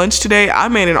for lunch today. I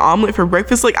made an omelet for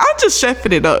breakfast. Like, I'm just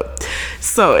chefing it up.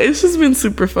 So it's just been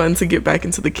super fun to get back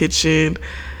into the kitchen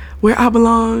where I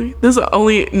belong.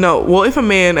 If a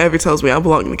man ever tells me I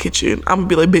belong in the kitchen, I'm gonna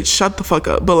be like, bitch, shut the fuck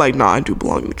up. But like, nah, I do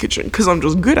belong in the kitchen because I'm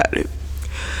just good at it.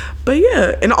 But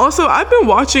yeah, and also I've been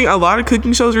watching a lot of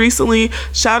cooking shows recently.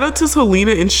 Shout out to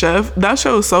Selena and Chef. That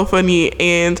show is so funny,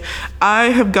 and I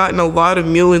have gotten a lot of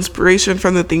meal inspiration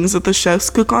from the things that the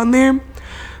chefs cook on there.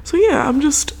 So yeah, I'm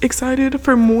just excited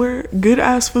for more good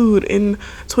ass food in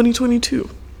 2022.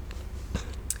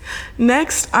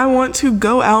 Next, I want to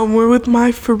go out more with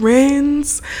my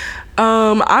friends.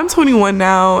 I'm 21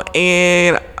 now,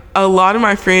 and a lot of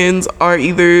my friends are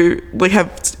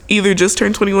have either just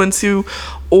turned 21 too,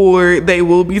 or they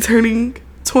will be turning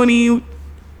 20.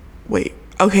 Wait,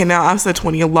 okay, now I've said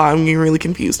 20 a lot. I'm getting really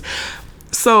confused.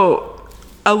 So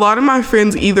a lot of my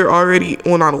friends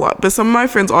not a lot, but some of my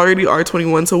friends already are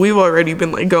 21, so we've already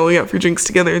been like going out for drinks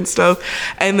together and stuff.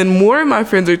 And then more of my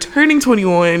friends are turning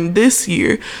 21 this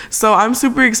year, so I'm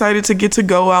super excited to get to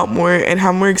go out more and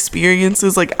have more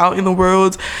experiences like out in the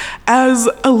world as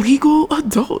a legal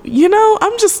adult.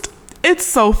 it's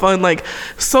so fun, like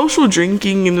social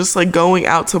drinking and just like going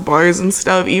out to bars and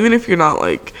stuff, even if you're not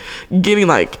like getting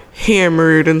like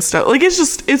hammered and stuff. Like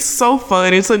it's so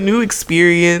fun. It's a new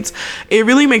experience. It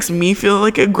really makes me feel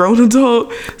like a grown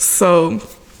adult. So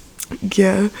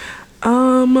yeah.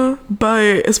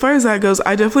 But as far as that goes,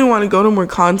 I definitely want to go to more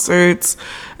concerts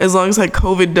as long as like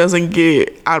COVID doesn't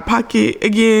get out of pocket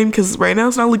again, because right now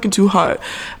it's not looking too hot.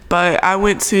 But I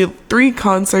went to 3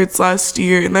 concerts last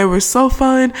year and they were so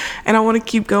fun, and I want to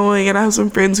keep going, and I have some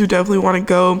friends who definitely want to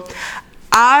go.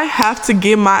 I have to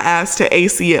give my ass to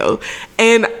ACL,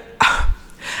 and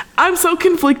I'm so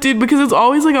conflicted because it's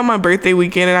always like on my birthday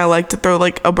weekend and I like to throw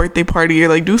like a birthday party or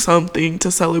like do something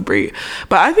to celebrate.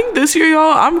 But I think this year,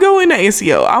 y'all, I'm going to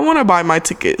ACL. I want to buy my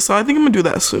ticket, so I think I'm gonna do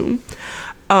that soon.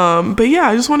 But yeah,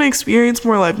 I just want to experience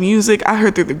more live music. I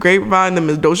heard through the grapevine that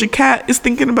Miss Doja Cat is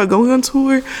thinking about going on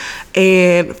tour.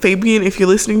 And Fabian, if you're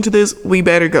listening to this, we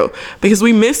better go, because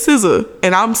we miss SZA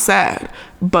and I'm sad,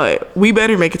 but we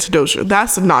better make it to Doja.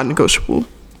 That's non-negotiable.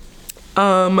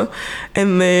 And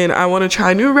then I want to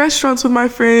try new restaurants with my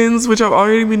friends, which I've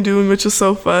already been doing, which is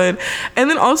so fun. And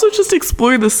then also just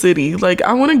explore the city. Like,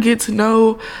 I want to get to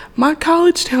know my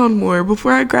college town more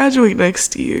before I graduate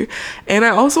next year. And I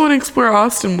also want to explore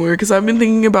Austin more, because I've been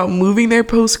thinking about moving there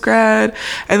post-grad.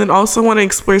 And then also want to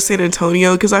explore San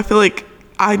Antonio, because I feel like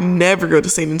I never go to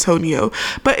San Antonio,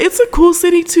 but it's a cool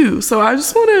city too. So I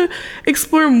just want to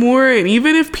explore more. And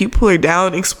even if people are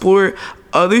down, explore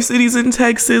other cities in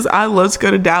Texas. I love to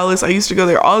go to Dallas. I used to go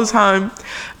there all the time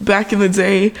back in the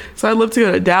day. So I'd love to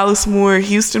go to Dallas more,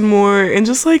 Houston more, and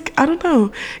just like, I don't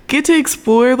know, get to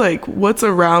explore like what's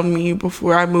around me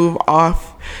before I move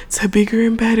off to bigger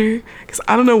and better. Because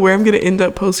I don't know where I'm going to end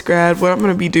up post-grad, what I'm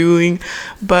going to be doing,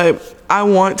 but I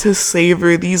want to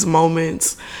savor these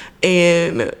moments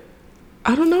and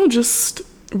I don't know, just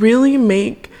really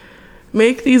make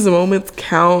these moments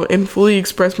count and fully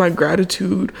express my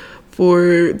gratitude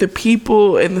for the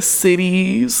people and the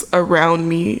cities around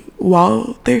me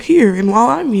while they're here and while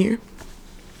I'm here.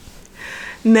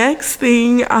 Next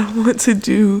thing I want to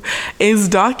do is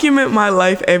document my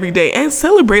life every day and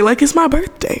celebrate like it's my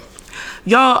birthday.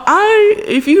 Y'all,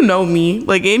 if you know me,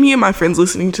 like any of my friends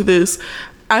listening to this,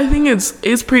 I think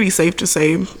it's pretty safe to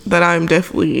say that I'm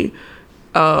definitely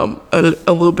a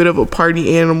little bit of a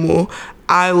party animal.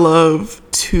 I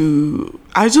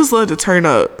just love to turn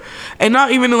up, and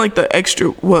not even in like the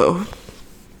extra, well,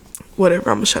 whatever,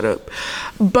 I'm gonna shut up.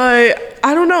 But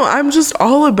I don't know, I'm just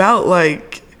all about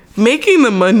like making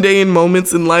the mundane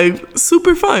moments in life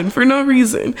super fun for no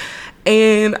reason.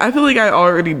 And I feel like I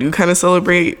already do kind of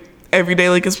celebrate every day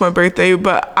like it's my birthday,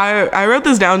 but I wrote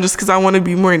this down just because I want to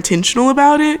be more intentional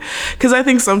about it, because I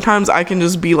think sometimes I can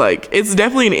just be like, it's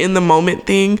definitely an in the moment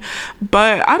thing,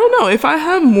 but I don't know, if I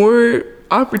have more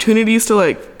opportunities to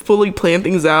like fully plan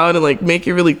things out and like make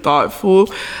it really thoughtful,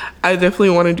 I definitely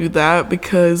want to do that,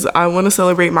 because I want to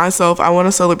celebrate myself. I want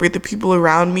to celebrate the people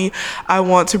around me. I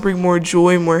want to bring more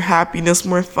joy, more happiness,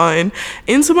 more fun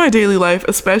into my daily life,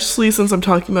 especially since I'm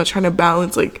talking about trying to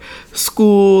balance like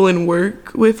school and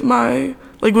work with my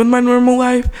normal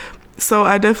life. So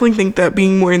I definitely think that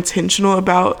being more intentional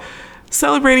about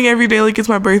celebrating every day like it's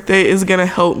my birthday is gonna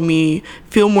help me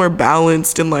feel more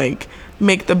balanced and like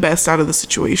make the best out of the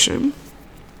situation.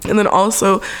 And then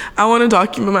also, I want to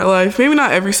document my life, maybe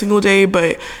not every single day,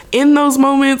 but in those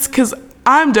moments, because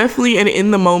I'm definitely an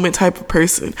in the moment type of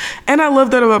person. And I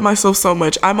love that about myself so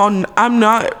much. I'm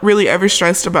not really ever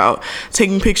stressed about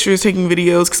taking pictures, taking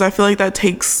videos, because I feel like that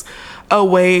takes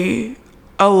away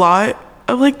a lot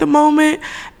of like the moment.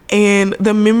 And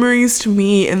the memories to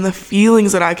me and the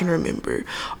feelings that I can remember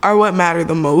are what matter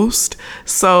the most.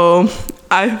 So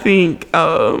I think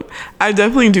I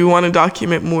definitely do want to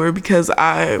document more, because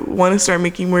I want to start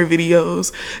making more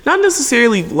videos, not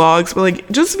necessarily vlogs, but like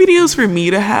just videos for me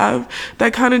to have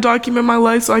that kind of document my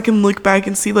life, so I can look back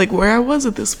and see like where I was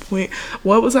at this point,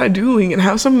 what was I doing, and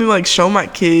have something to like show my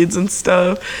kids and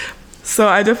stuff. So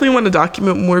I definitely want to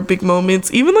document more big moments,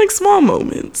 even like small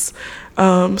moments.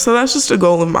 So that's just a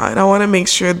goal of mine. I want to make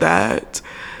sure that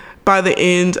by the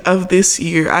end of this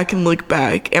year, I can look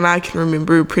back and I can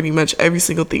remember pretty much every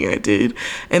single thing I did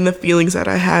and the feelings that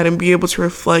I had, and be able to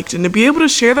reflect and to be able to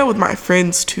share that with my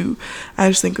friends too. I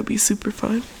just think it would be super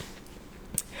fun.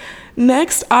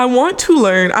 Next, I want to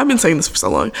learn, I've been saying this for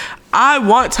so long, I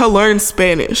want to learn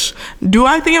Spanish. Do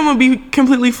I think I'm going to be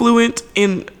completely fluent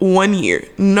in 1 year?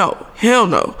 No, hell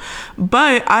no.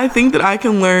 But I think that I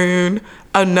can learn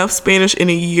enough Spanish in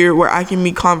a year where I can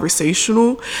be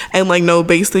conversational and like know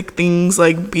basic things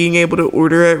like being able to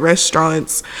order at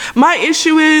restaurants. My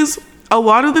issue is a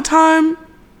lot of the time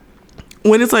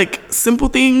when it's like simple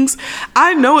things,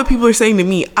 I know what people are saying to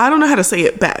me. I don't know how to say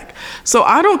it back. So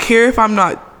I don't care if I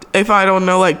don't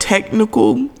know like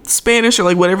technical Spanish or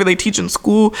like whatever they teach in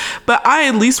school, but I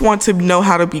at least want to know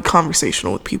how to be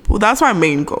conversational with people. That's my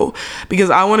main goal, because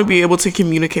I want to be able to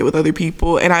communicate with other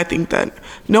people. And I think that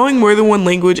knowing more than one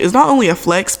language is not only a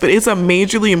flex, but it's a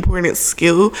majorly important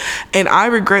skill. And I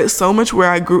regret so much where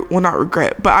I grew, well, not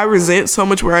regret, but I resent so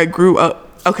much where I grew up.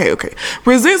 Okay.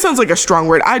 Resent sounds like a strong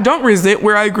word. I don't resent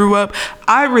where I grew up.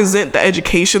 I resent the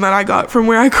education that I got from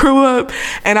where I grew up.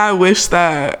 And I wish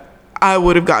that I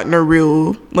would have gotten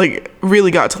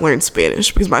really got to learn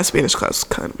Spanish, because my Spanish class was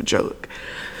kind of a joke.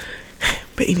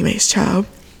 But anyways, child.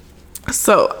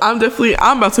 So I'm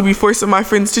about to be forcing my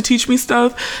friends to teach me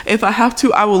stuff. If I have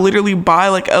to, I will literally buy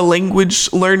like a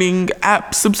language learning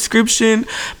app subscription,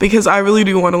 because I really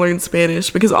do want to learn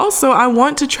Spanish. Because also I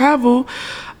want to travel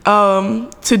I'm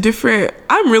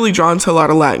really drawn to a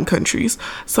lot of Latin countries.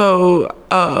 So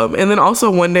and then also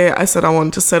one day I said I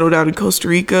wanted to settle down in Costa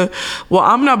Rica. Well,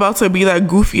 I'm not about to be that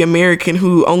goofy American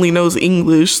who only knows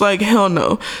English. Like, hell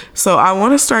no. So I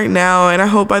want to start now, and I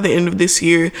hope by the end of this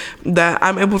year that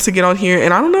I'm able to get on here.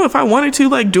 And I don't know if I wanted to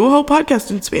like do a whole podcast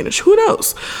in Spanish, who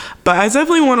knows, but I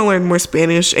definitely want to learn more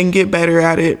Spanish and get better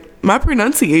at it. My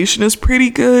pronunciation is pretty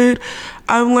good,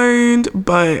 I've learned,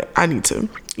 but I need to,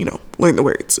 learn the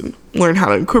words and learn how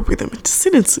to incorporate them into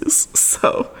sentences.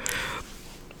 So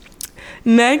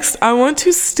next, I want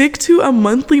to stick to a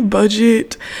monthly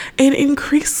budget and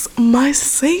increase my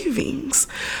savings.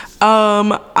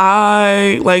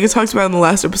 I talked about in the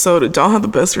last episode, I don't have the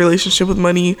best relationship with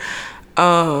money.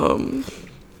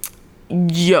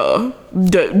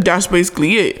 That's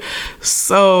basically it.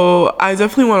 So I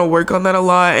definitely want to work on that a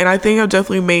lot, and I think I've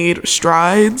definitely made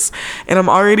strides, and I'm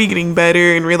already getting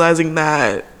better and realizing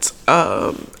that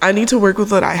I need to work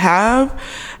with what I have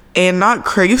and not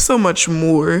crave so much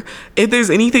more. If there's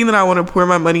anything that I want to pour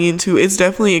my money into, it's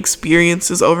definitely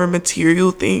experiences over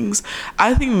material things.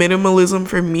 I think minimalism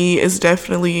for me is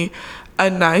definitely a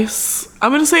nice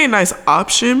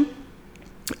option.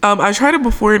 I tried it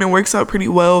before and it works out pretty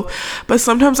well, but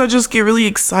sometimes I just get really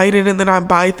excited and then I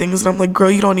buy things and I'm like,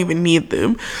 girl, you don't even need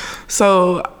them.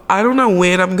 So I don't know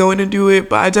when I'm going to do it,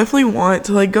 but I definitely want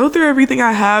to go through everything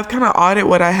I have, kind of audit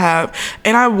what I have,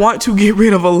 and I want to get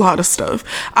rid of a lot of stuff.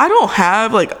 I don't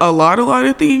have a lot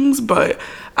of things, but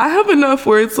I have enough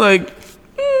where it's all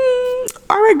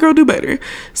right, girl, do better.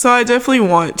 So I definitely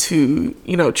want to,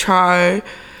 try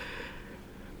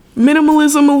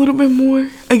minimalism a little bit more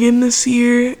again this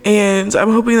year, and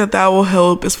I'm hoping that will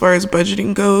help as far as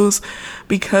budgeting goes,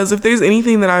 because if there's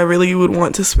anything that I really would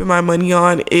want to spend my money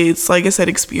on, it's like I said,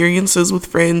 experiences with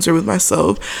friends or with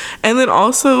myself. And then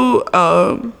also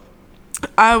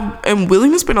I am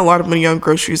willing to spend a lot of money on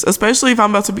groceries, especially if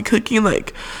I'm about to be cooking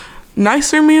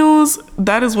nicer meals.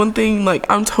 That is one thing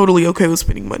I'm totally okay with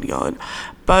spending money on.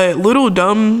 But little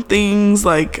dumb things,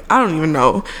 I don't even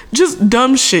know, just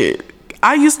dumb shit.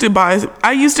 I used to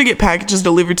get packages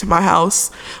delivered to my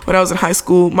house when I was in high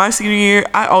school. My senior year,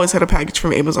 I always had a package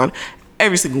from Amazon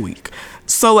every single week.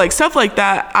 So stuff like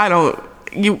that,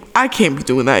 I can't be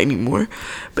doing that anymore.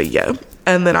 But yeah.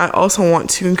 And then I also want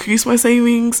to increase my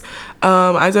savings.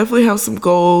 I definitely have some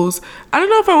goals. I don't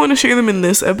know if I want to share them in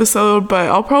this episode, but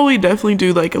I'll probably definitely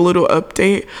do a little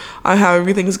update on how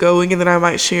everything's going, and then I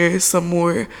might share some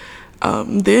more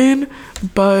then.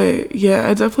 But yeah,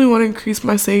 I definitely want to increase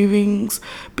my savings,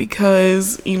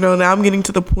 because now I'm getting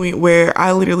to the point where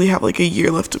I literally have a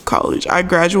year left of college. I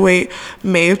graduate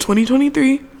May of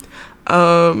 2023,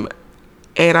 and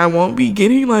I won't be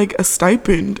getting a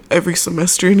stipend every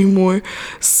semester anymore.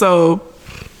 So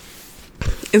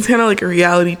it's kind of a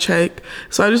reality check.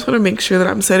 So I just want to make sure that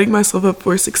I'm setting myself up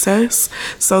for success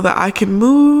so that I can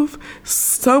move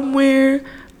somewhere,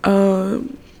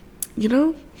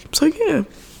 so yeah.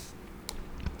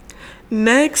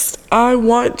 Next, I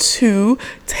want to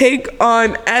take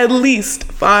on at least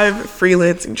 5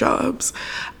 freelancing jobs.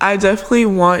 I definitely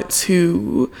want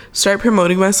to start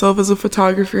promoting myself as a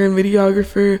photographer and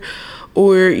videographer,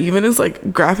 or even as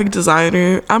graphic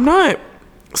designer. I'm not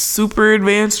super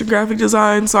advanced in graphic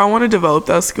design, so I want to develop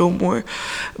that skill more.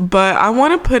 But I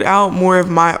want to put out more of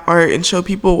my art and show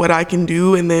people what I can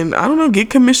do, and then get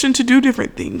commissioned to do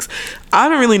different things. I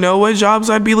don't really know what jobs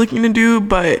I'd be looking to do,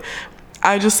 but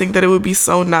I just think that it would be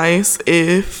so nice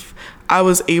if I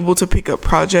was able to pick up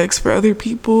projects for other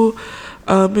people,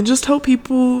 and just help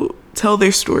people tell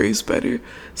their stories better.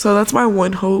 So that's my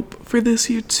one hope for this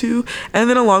year too. And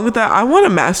then along with that, I want to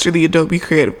master the Adobe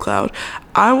Creative Cloud.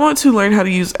 I want to learn how to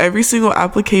use every single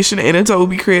application in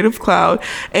Adobe Creative Cloud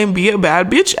and be a bad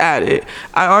bitch at it.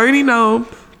 I already know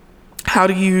how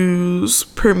to use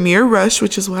Premiere Rush,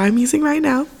 which is what I'm using right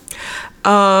now.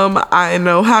 I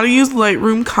know how to use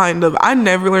Lightroom, kind of. I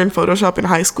never learned Photoshop in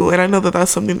high school, and I know that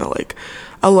that's something that like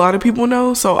a lot of people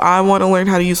know, so I want to learn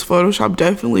how to use Photoshop,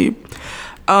 definitely.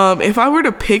 If I were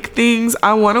to pick things,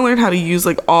 I want to learn how to use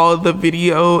like all the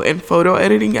video and photo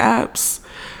editing apps.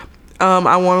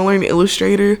 I want to learn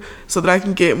Illustrator so that I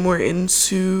can get more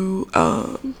into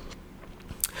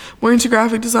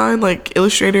graphic design, like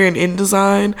Illustrator and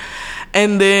InDesign.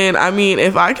 And then, I mean,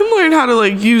 if I can learn how to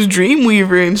like use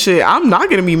Dreamweaver and shit, I'm not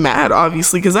gonna be mad,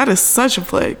 obviously, because that is such a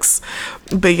flex.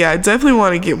 But yeah, I definitely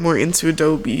want to get more into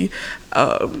Adobe,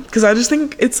 because I just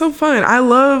think it's so fun. I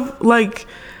love, like,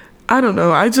 I don't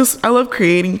know, I love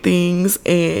creating things,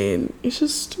 and it's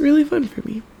just really fun for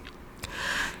me.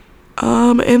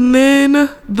 And then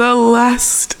the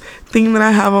last thing that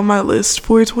I have on my list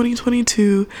for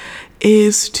 2022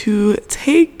 is to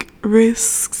take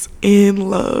risks in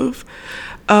love.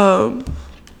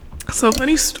 So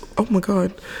funny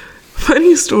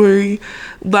story.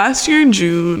 Last year in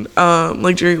June,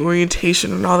 like during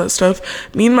orientation and all that stuff,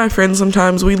 me and my friends,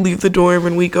 sometimes we leave the dorm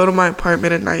and we go to my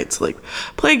apartment at night to like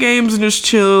play games and just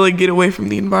chill, like get away from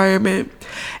the environment.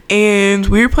 And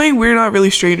we were playing We're Not Really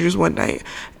Strangers one night,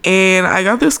 and I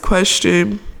got this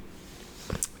question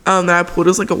that I pulled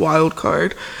as like a wild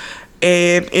card,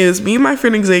 and it was me and my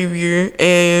friend Xavier,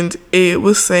 and it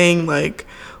was saying like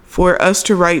for us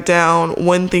to write down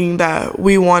one thing that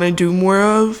we want to do more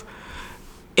of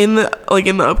in the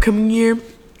upcoming year,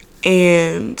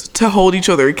 and to hold each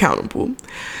other accountable.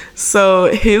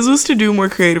 So his was to do more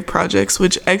creative projects,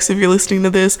 which, X, if you're listening to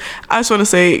this, I just want to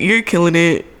say you're killing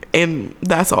it, and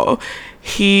that's all.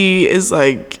 He is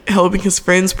like helping his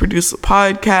friends produce a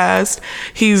podcast.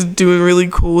 He's doing really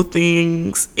cool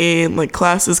things in like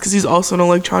classes because he's also an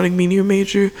electronic media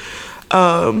major.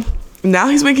 Now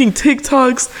he's making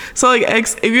TikToks. So like,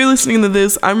 X, if you're listening to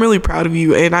this, I'm really proud of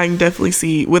you, and I can definitely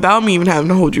see, without me even having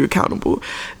to hold you accountable,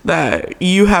 that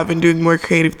you have been doing more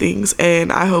creative things,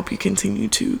 and I hope you continue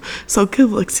to. So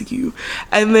good luck to you.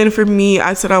 And then for me,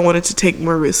 I said I wanted to take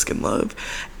more risk in love,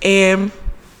 and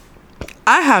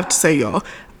I have to say, y'all,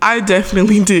 I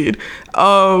definitely did.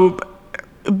 In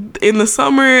the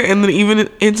summer and then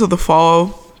even into the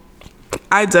fall,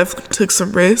 I definitely took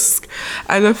some risk.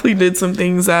 I definitely did some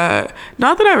things that,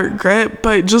 not that I regret,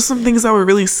 but just some things that were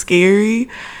really scary,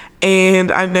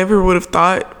 and I never would have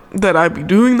thought that I'd be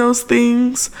doing those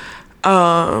things.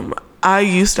 I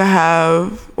used to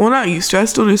have, well, not used to, I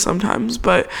still do sometimes,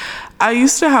 but I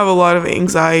used to have a lot of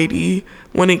anxiety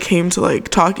when it came to like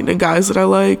talking to guys that I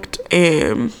liked,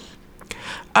 and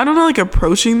I don't know, like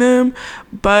approaching them.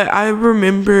 But I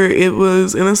remember it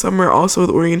was in the summer also with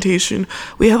orientation,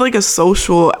 we had like a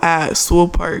social at Sewell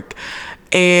Park,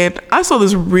 and I saw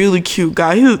this really cute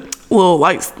guy. He was a little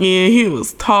light skinned, he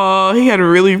was tall, he had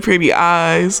really pretty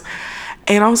eyes,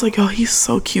 and I was like, oh, he's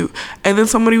so cute. And then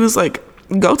somebody was like,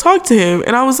 go talk to him,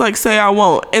 and I was like, say I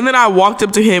won't. And then I walked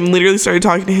up to him, literally started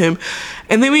talking to him,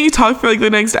 and then we talked for like the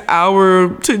next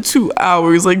hour to 2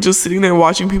 hours, like just sitting there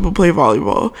watching people play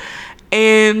volleyball.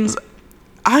 And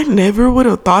I never would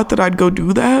have thought that I'd go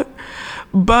do that,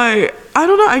 but I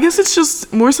don't know, I guess it's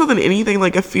just more so than anything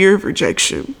like a fear of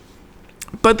rejection.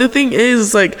 But the thing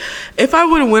is, like, if I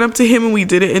would have went up to him and we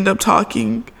didn't end up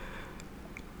talking,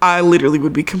 I literally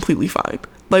would be completely fine.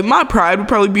 Like, my pride would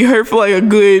probably be hurt for like a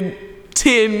good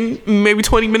 10, maybe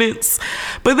 20 minutes.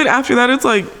 But then after that, it's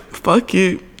like, fuck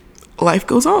it, life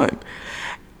goes on.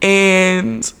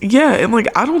 And yeah, and like,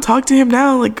 I don't talk to him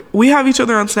now. Like, we have each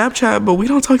other on Snapchat, but we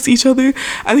don't talk to each other.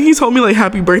 I think he told me like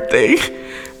happy birthday.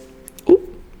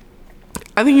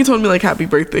 I think he told me like happy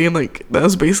birthday, and like that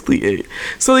was basically it.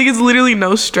 So like, it's literally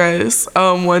no stress.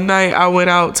 One night I went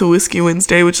out to Whiskey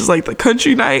Wednesday, which is like the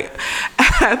country night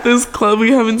at this club we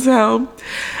have in town,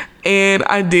 and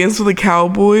I danced with a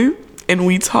cowboy, and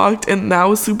we talked, and that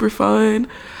was super fun.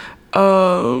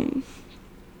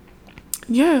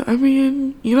 Yeah, I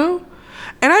mean, you know,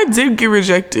 and I did get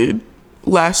rejected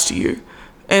last year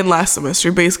and last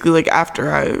semester, basically like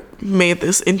after I made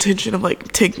this intention of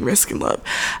like taking risk in love.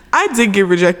 I did get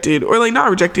rejected, or like not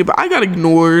rejected, but I got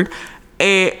ignored,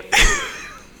 and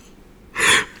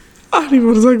I don't even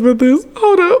want to talk about this.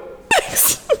 Hold up.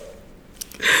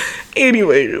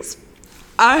 Anyways,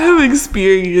 I have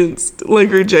experienced like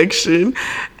rejection,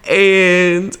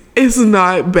 and it's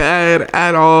not bad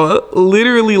at all.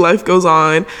 Literally, life goes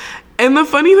on. And the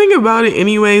funny thing about it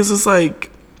anyways is like,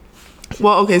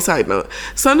 well, okay, side note,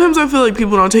 sometimes I feel like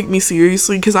people don't take me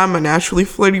seriously because I'm a naturally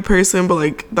flirty person, but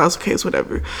like, that's okay, it's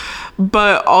whatever.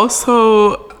 But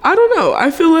also, I don't know,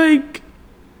 I feel like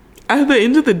at the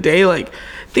end of the day, like,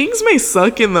 things may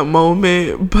suck in the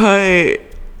moment, but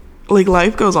like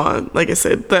life goes on. Like I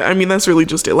said, that's really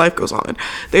just it. Life goes on.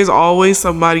 There's always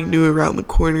somebody new around the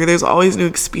corner. There's always new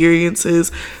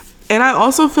experiences. And I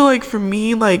also feel like for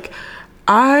me, like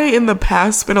I in the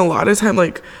past spent a lot of time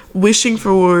like wishing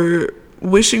for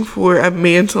a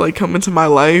man to like come into my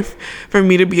life, for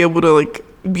me to be able to like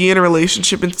be in a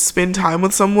relationship and spend time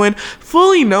with someone,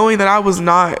 fully knowing that I was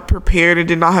not prepared and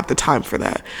did not have the time for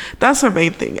that. That's the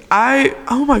main thing.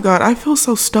 Oh my god, I feel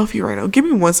so stuffy right now. Give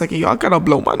me 1 second, y'all. I gotta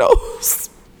blow my nose.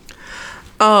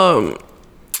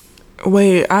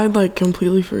 Wait, I like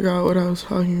completely forgot what I was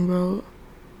talking about.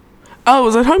 Oh,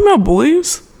 was I talking about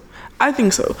boys? I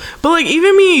think so. But like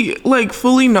even me like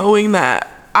fully knowing that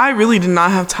I really did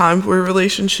not have time for a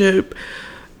relationship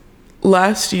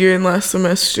last year and last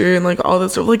semester and like all that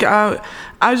stuff. Like I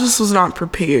just was not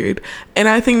prepared. And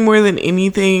I think more than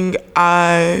anything,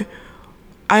 I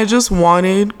just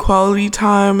wanted quality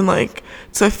time and like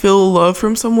to feel love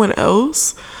from someone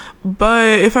else.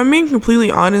 But if I'm being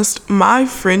completely honest, my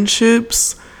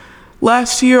friendships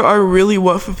last year are really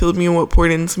what fulfilled me and what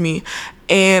poured into me,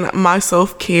 and my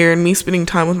self-care and me spending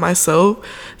time with myself.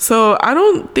 So I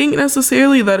don't think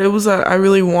necessarily that it was that I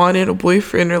really wanted a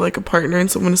boyfriend or like a partner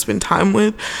and someone to spend time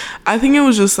with. I think it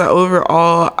was just that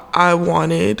overall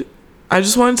I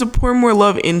just wanted to pour more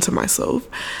love into myself.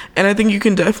 And I think you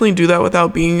can definitely do that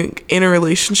without being in a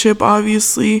relationship,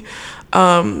 obviously.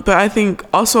 But I think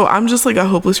also I'm just like a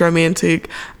hopeless romantic.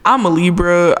 I'm a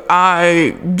Libra.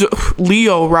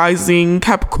 Leo rising,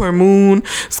 Capricorn moon,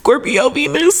 Scorpio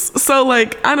Venus. So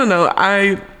like, I don't know.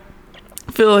 I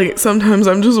feel like sometimes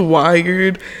I'm just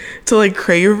wired to like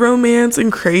crave romance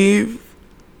and crave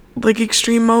like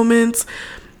extreme moments.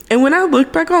 And when I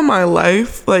look back on my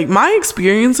life, like my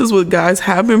experiences with guys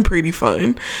have been pretty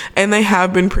fun, and they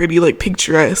have been pretty like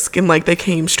picturesque, and like they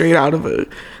came straight out of a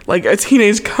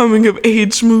teenage coming of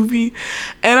age movie.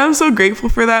 And I'm so grateful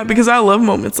for that because I love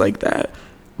moments like that.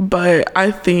 But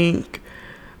I think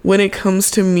when it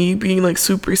comes to me being like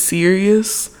super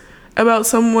serious about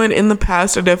someone in the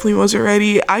past, I definitely wasn't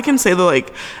ready. I can say that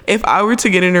like if I were to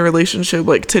get in a relationship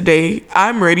like today,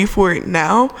 I'm ready for it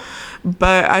now.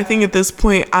 But I think at this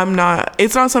point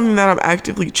it's not something that I'm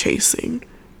actively chasing.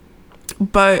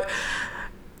 But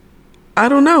I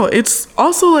don't know. It's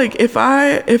also like if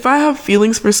I have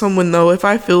feelings for someone though, if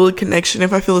I feel a connection,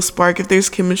 if I feel a spark, if there's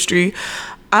chemistry,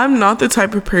 I'm not the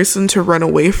type of person to run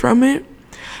away from it.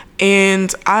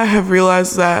 And I have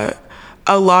realized that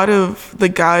a lot of the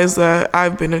guys that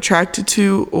I've been attracted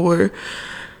to, or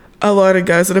a lot of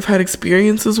guys that I've had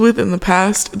experiences with in the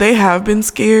past, they have been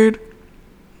scared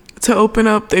to open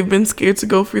up. They've been scared to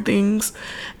go for things,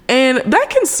 and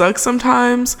that can suck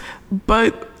sometimes.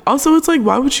 But also it's like,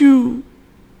 why would you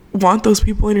want those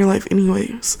people in your life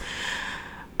anyways?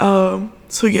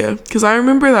 So yeah, because I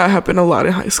remember that happened a lot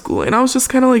in high school, and I was just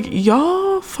kind of like,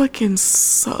 y'all fucking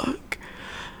suck,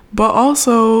 but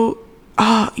also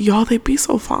y'all, they be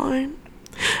so fine,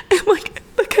 and like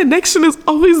the connection is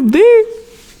always there.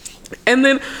 And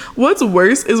then what's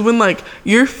worse is when like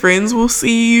your friends will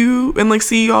see you and like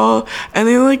see y'all, and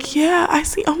they're like, yeah, I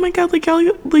see, oh my god, like y'all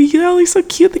are so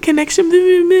cute, the connection, blah,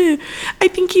 blah, blah. I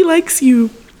think he likes you.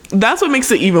 That's what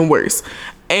makes it even worse.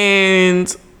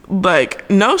 And like,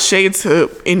 no shade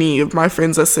to any of my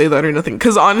friends that say that or nothing,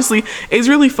 because honestly it's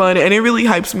really fun and it really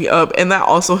hypes me up, and that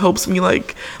also helps me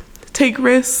like take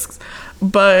risks.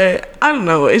 But I don't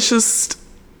know, it's just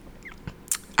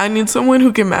I need someone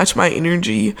who can match my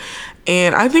energy.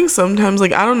 And I think sometimes,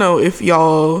 like, I don't know if any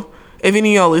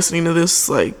of y'all listening to this,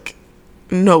 like,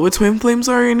 know what twin flames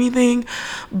are or anything,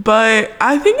 but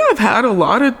I think I've had a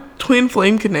lot of twin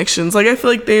flame connections. Like, I feel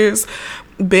like there's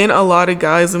been a lot of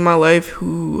guys in my life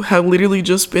who have literally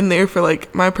just been there for,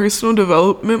 like, my personal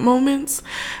development moments.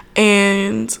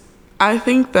 And I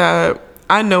think that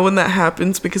I know when that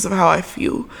happens because of how I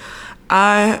feel.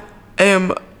 I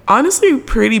am honestly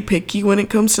pretty picky when it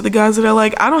comes to the guys that I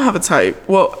like. I don't have a type.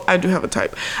 Well, I do have a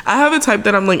type. I have a type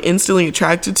that I'm like instantly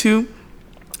attracted to.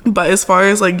 But as far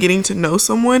as like getting to know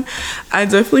someone, I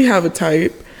definitely have a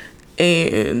type.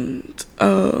 And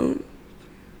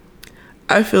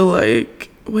I feel like,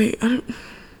 wait, I don't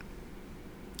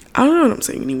know what I'm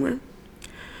saying anymore.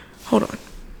 Hold on.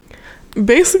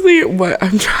 Basically what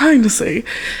I'm trying to say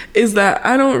is that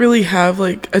I don't really have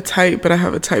like a type, but I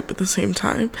have a type at the same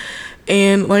time.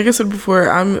 And like I said before,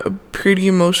 I'm a pretty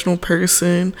emotional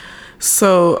person.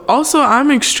 So also I'm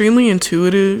extremely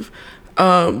intuitive.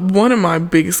 One of my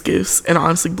biggest gifts and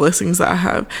honestly blessings that I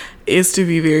have is to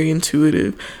be very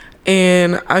intuitive.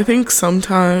 And I think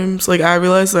sometimes like I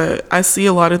realize that I see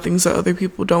a lot of things that other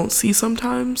people don't see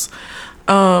sometimes.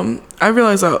 I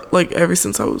realized that like ever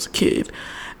since I was a kid.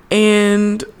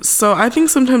 And so I think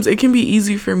sometimes it can be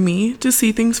easy for me to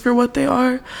see things for what they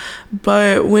are.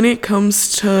 But when it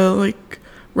comes to like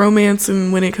romance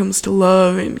and when it comes to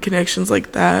love and connections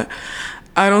like that,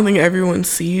 I don't think everyone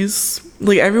sees,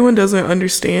 like everyone doesn't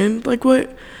understand like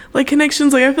what like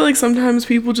connections. Like I feel like sometimes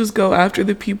people just go after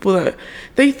the people that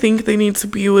they think they need to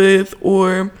be with,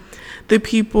 or the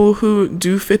people who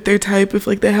do fit their type if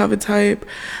like they have a type.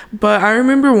 But I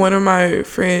remember one of my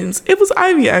friends, it was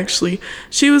Ivy actually,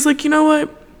 she was like, you know what,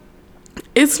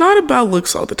 it's not about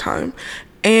looks all the time,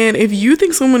 and if you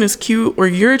think someone is cute or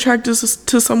you're attracted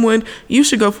to someone, you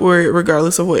should go for it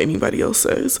regardless of what anybody else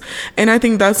says. And I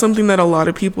think that's something that a lot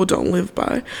of people don't live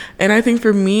by. And I think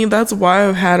for me, that's why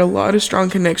I've had a lot of strong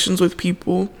connections with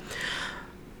people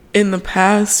in the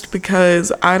past,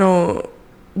 because I don't,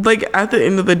 like at the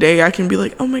end of the day, I can be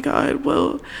like, oh my god,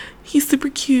 well, he's super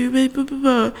cute, blah, blah,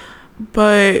 blah.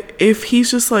 But if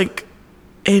he's just like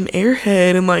an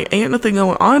airhead and like ain't nothing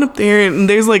going on up there and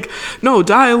there's like no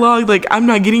dialogue, like I'm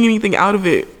not getting anything out of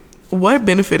it, what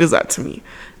benefit is that to me?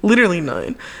 Literally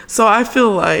none. So I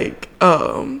feel like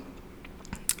I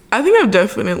think I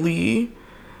definitely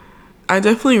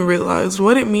realized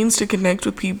what it means to connect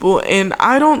with people, and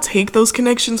I don't take those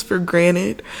connections for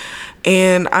granted.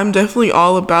 And I'm definitely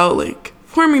all about like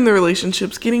forming the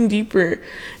relationships, getting deeper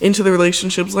into the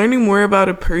relationships, learning more about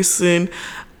a person.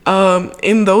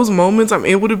 In those moments, I'm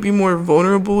able to be more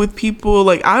vulnerable with people.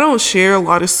 Like I don't share a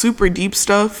lot of super deep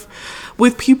stuff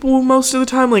with people most of the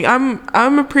time. Like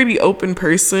I'm a pretty open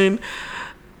person.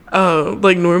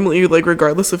 Like normally, like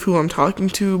regardless of who I'm talking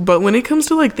to, but when it comes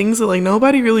to like things that like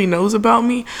nobody really knows about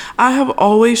me, I have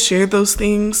always shared those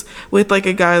things with like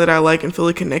a guy that I like and feel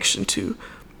a connection to,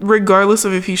 regardless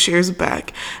of if he shares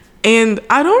back. And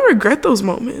I don't regret those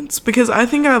moments, because I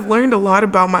think I've learned a lot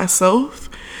about myself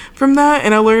from that,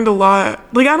 and I learned a lot.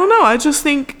 Like I don't know, I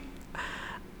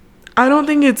don't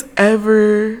think it's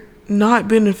ever not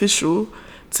beneficial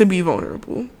to be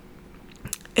vulnerable.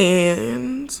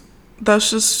 And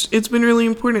it's been really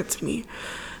important to me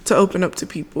to open up to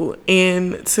people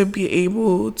and to be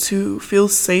able to feel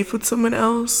safe with someone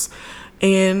else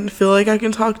and feel like I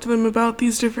can talk to them about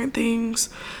these different things.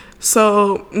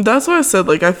 So that's why I said,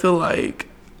 like, I feel like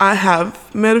I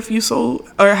have met a few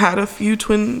had a few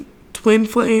twin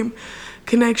flame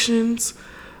connections.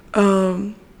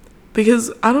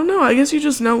 Because I don't know, I guess you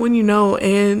just know when you know,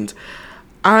 and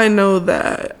I know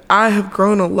that I have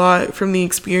grown a lot from the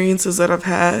experiences that I've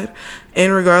had,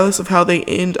 and regardless of how they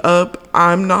end up,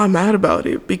 I'm not mad about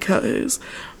it, because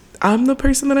I'm the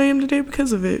person that I am today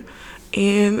because of it.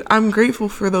 And I'm grateful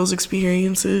for those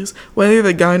experiences, whether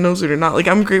the guy knows it or not. Like,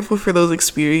 I'm grateful for those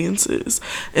experiences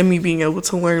and me being able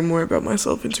to learn more about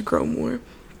myself and to grow more.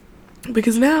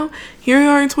 Because now, here we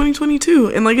are in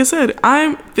 2022. And like I said,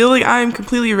 I feel like I'm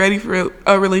completely ready for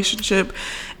a relationship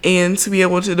and to be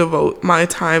able to devote my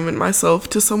time and myself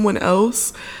to someone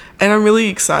else. And I'm really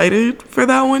excited for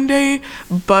that one day.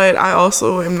 But I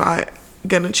also am not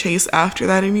gonna chase after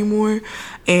that anymore.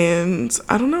 And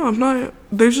I don't know,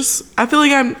 I feel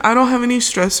like I don't have any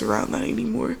stress around that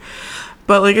anymore.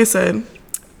 But like I said,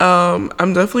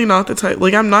 I'm definitely not the type,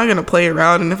 like I'm not gonna play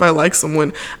around, and if I like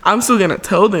someone, I'm still gonna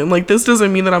tell them. Like, this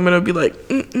doesn't mean that I'm gonna be like,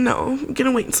 no, I'm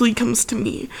gonna wait until he comes to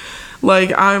me.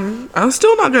 Like, I'm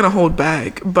still not gonna hold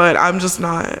back, but I'm just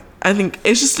not, I think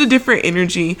it's just a different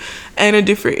energy and a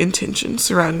different intention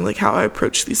surrounding like how I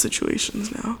approach these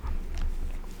situations now.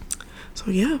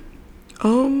 So yeah,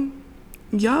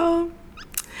 y'all,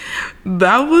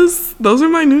 those are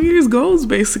my New Year's goals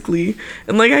basically.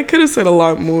 And like, I could have said a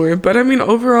lot more, but I mean,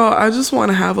 overall, I just want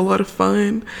to have a lot of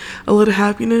fun, a lot of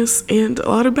happiness, and a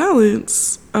lot of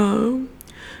balance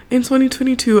in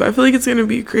 2022. I feel like it's gonna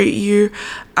be a great year.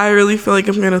 I really feel like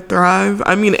I'm gonna thrive.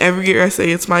 I mean, every year I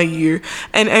say it's my year,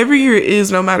 and every year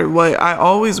is, no matter what. I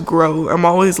always grow, I'm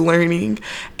always learning,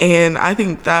 and I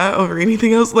think that over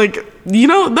anything else, like, you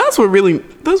know, that's what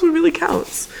really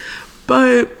counts.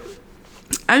 But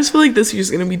I just feel like this year's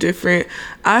gonna be different.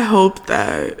 I hope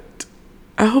that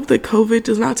COVID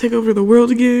does not take over the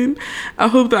world again. I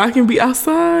hope that I can be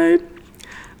outside.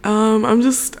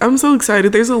 I'm so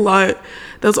excited. There's a lot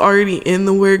that's already in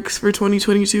the works for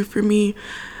 2022 for me,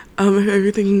 if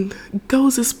everything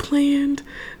goes as planned.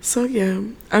 So yeah,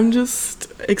 I'm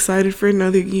just excited for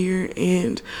another year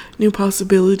and new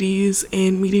possibilities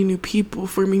and meeting new people,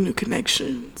 forming new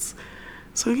connections.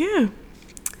 So yeah.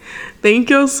 Thank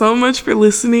you so much for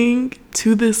listening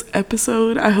to this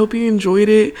episode. I hope you enjoyed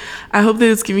it. I hope that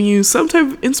it's giving you some type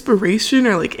of inspiration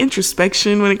or like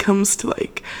introspection when it comes to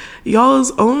like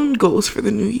y'all's own goals for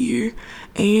the new year.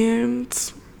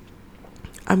 And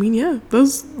I mean, yeah,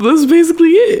 that's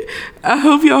basically it. I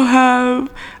hope y'all have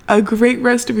a great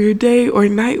rest of your day or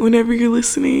night whenever you're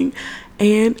listening,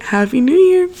 and Happy New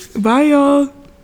Year. Bye, y'all.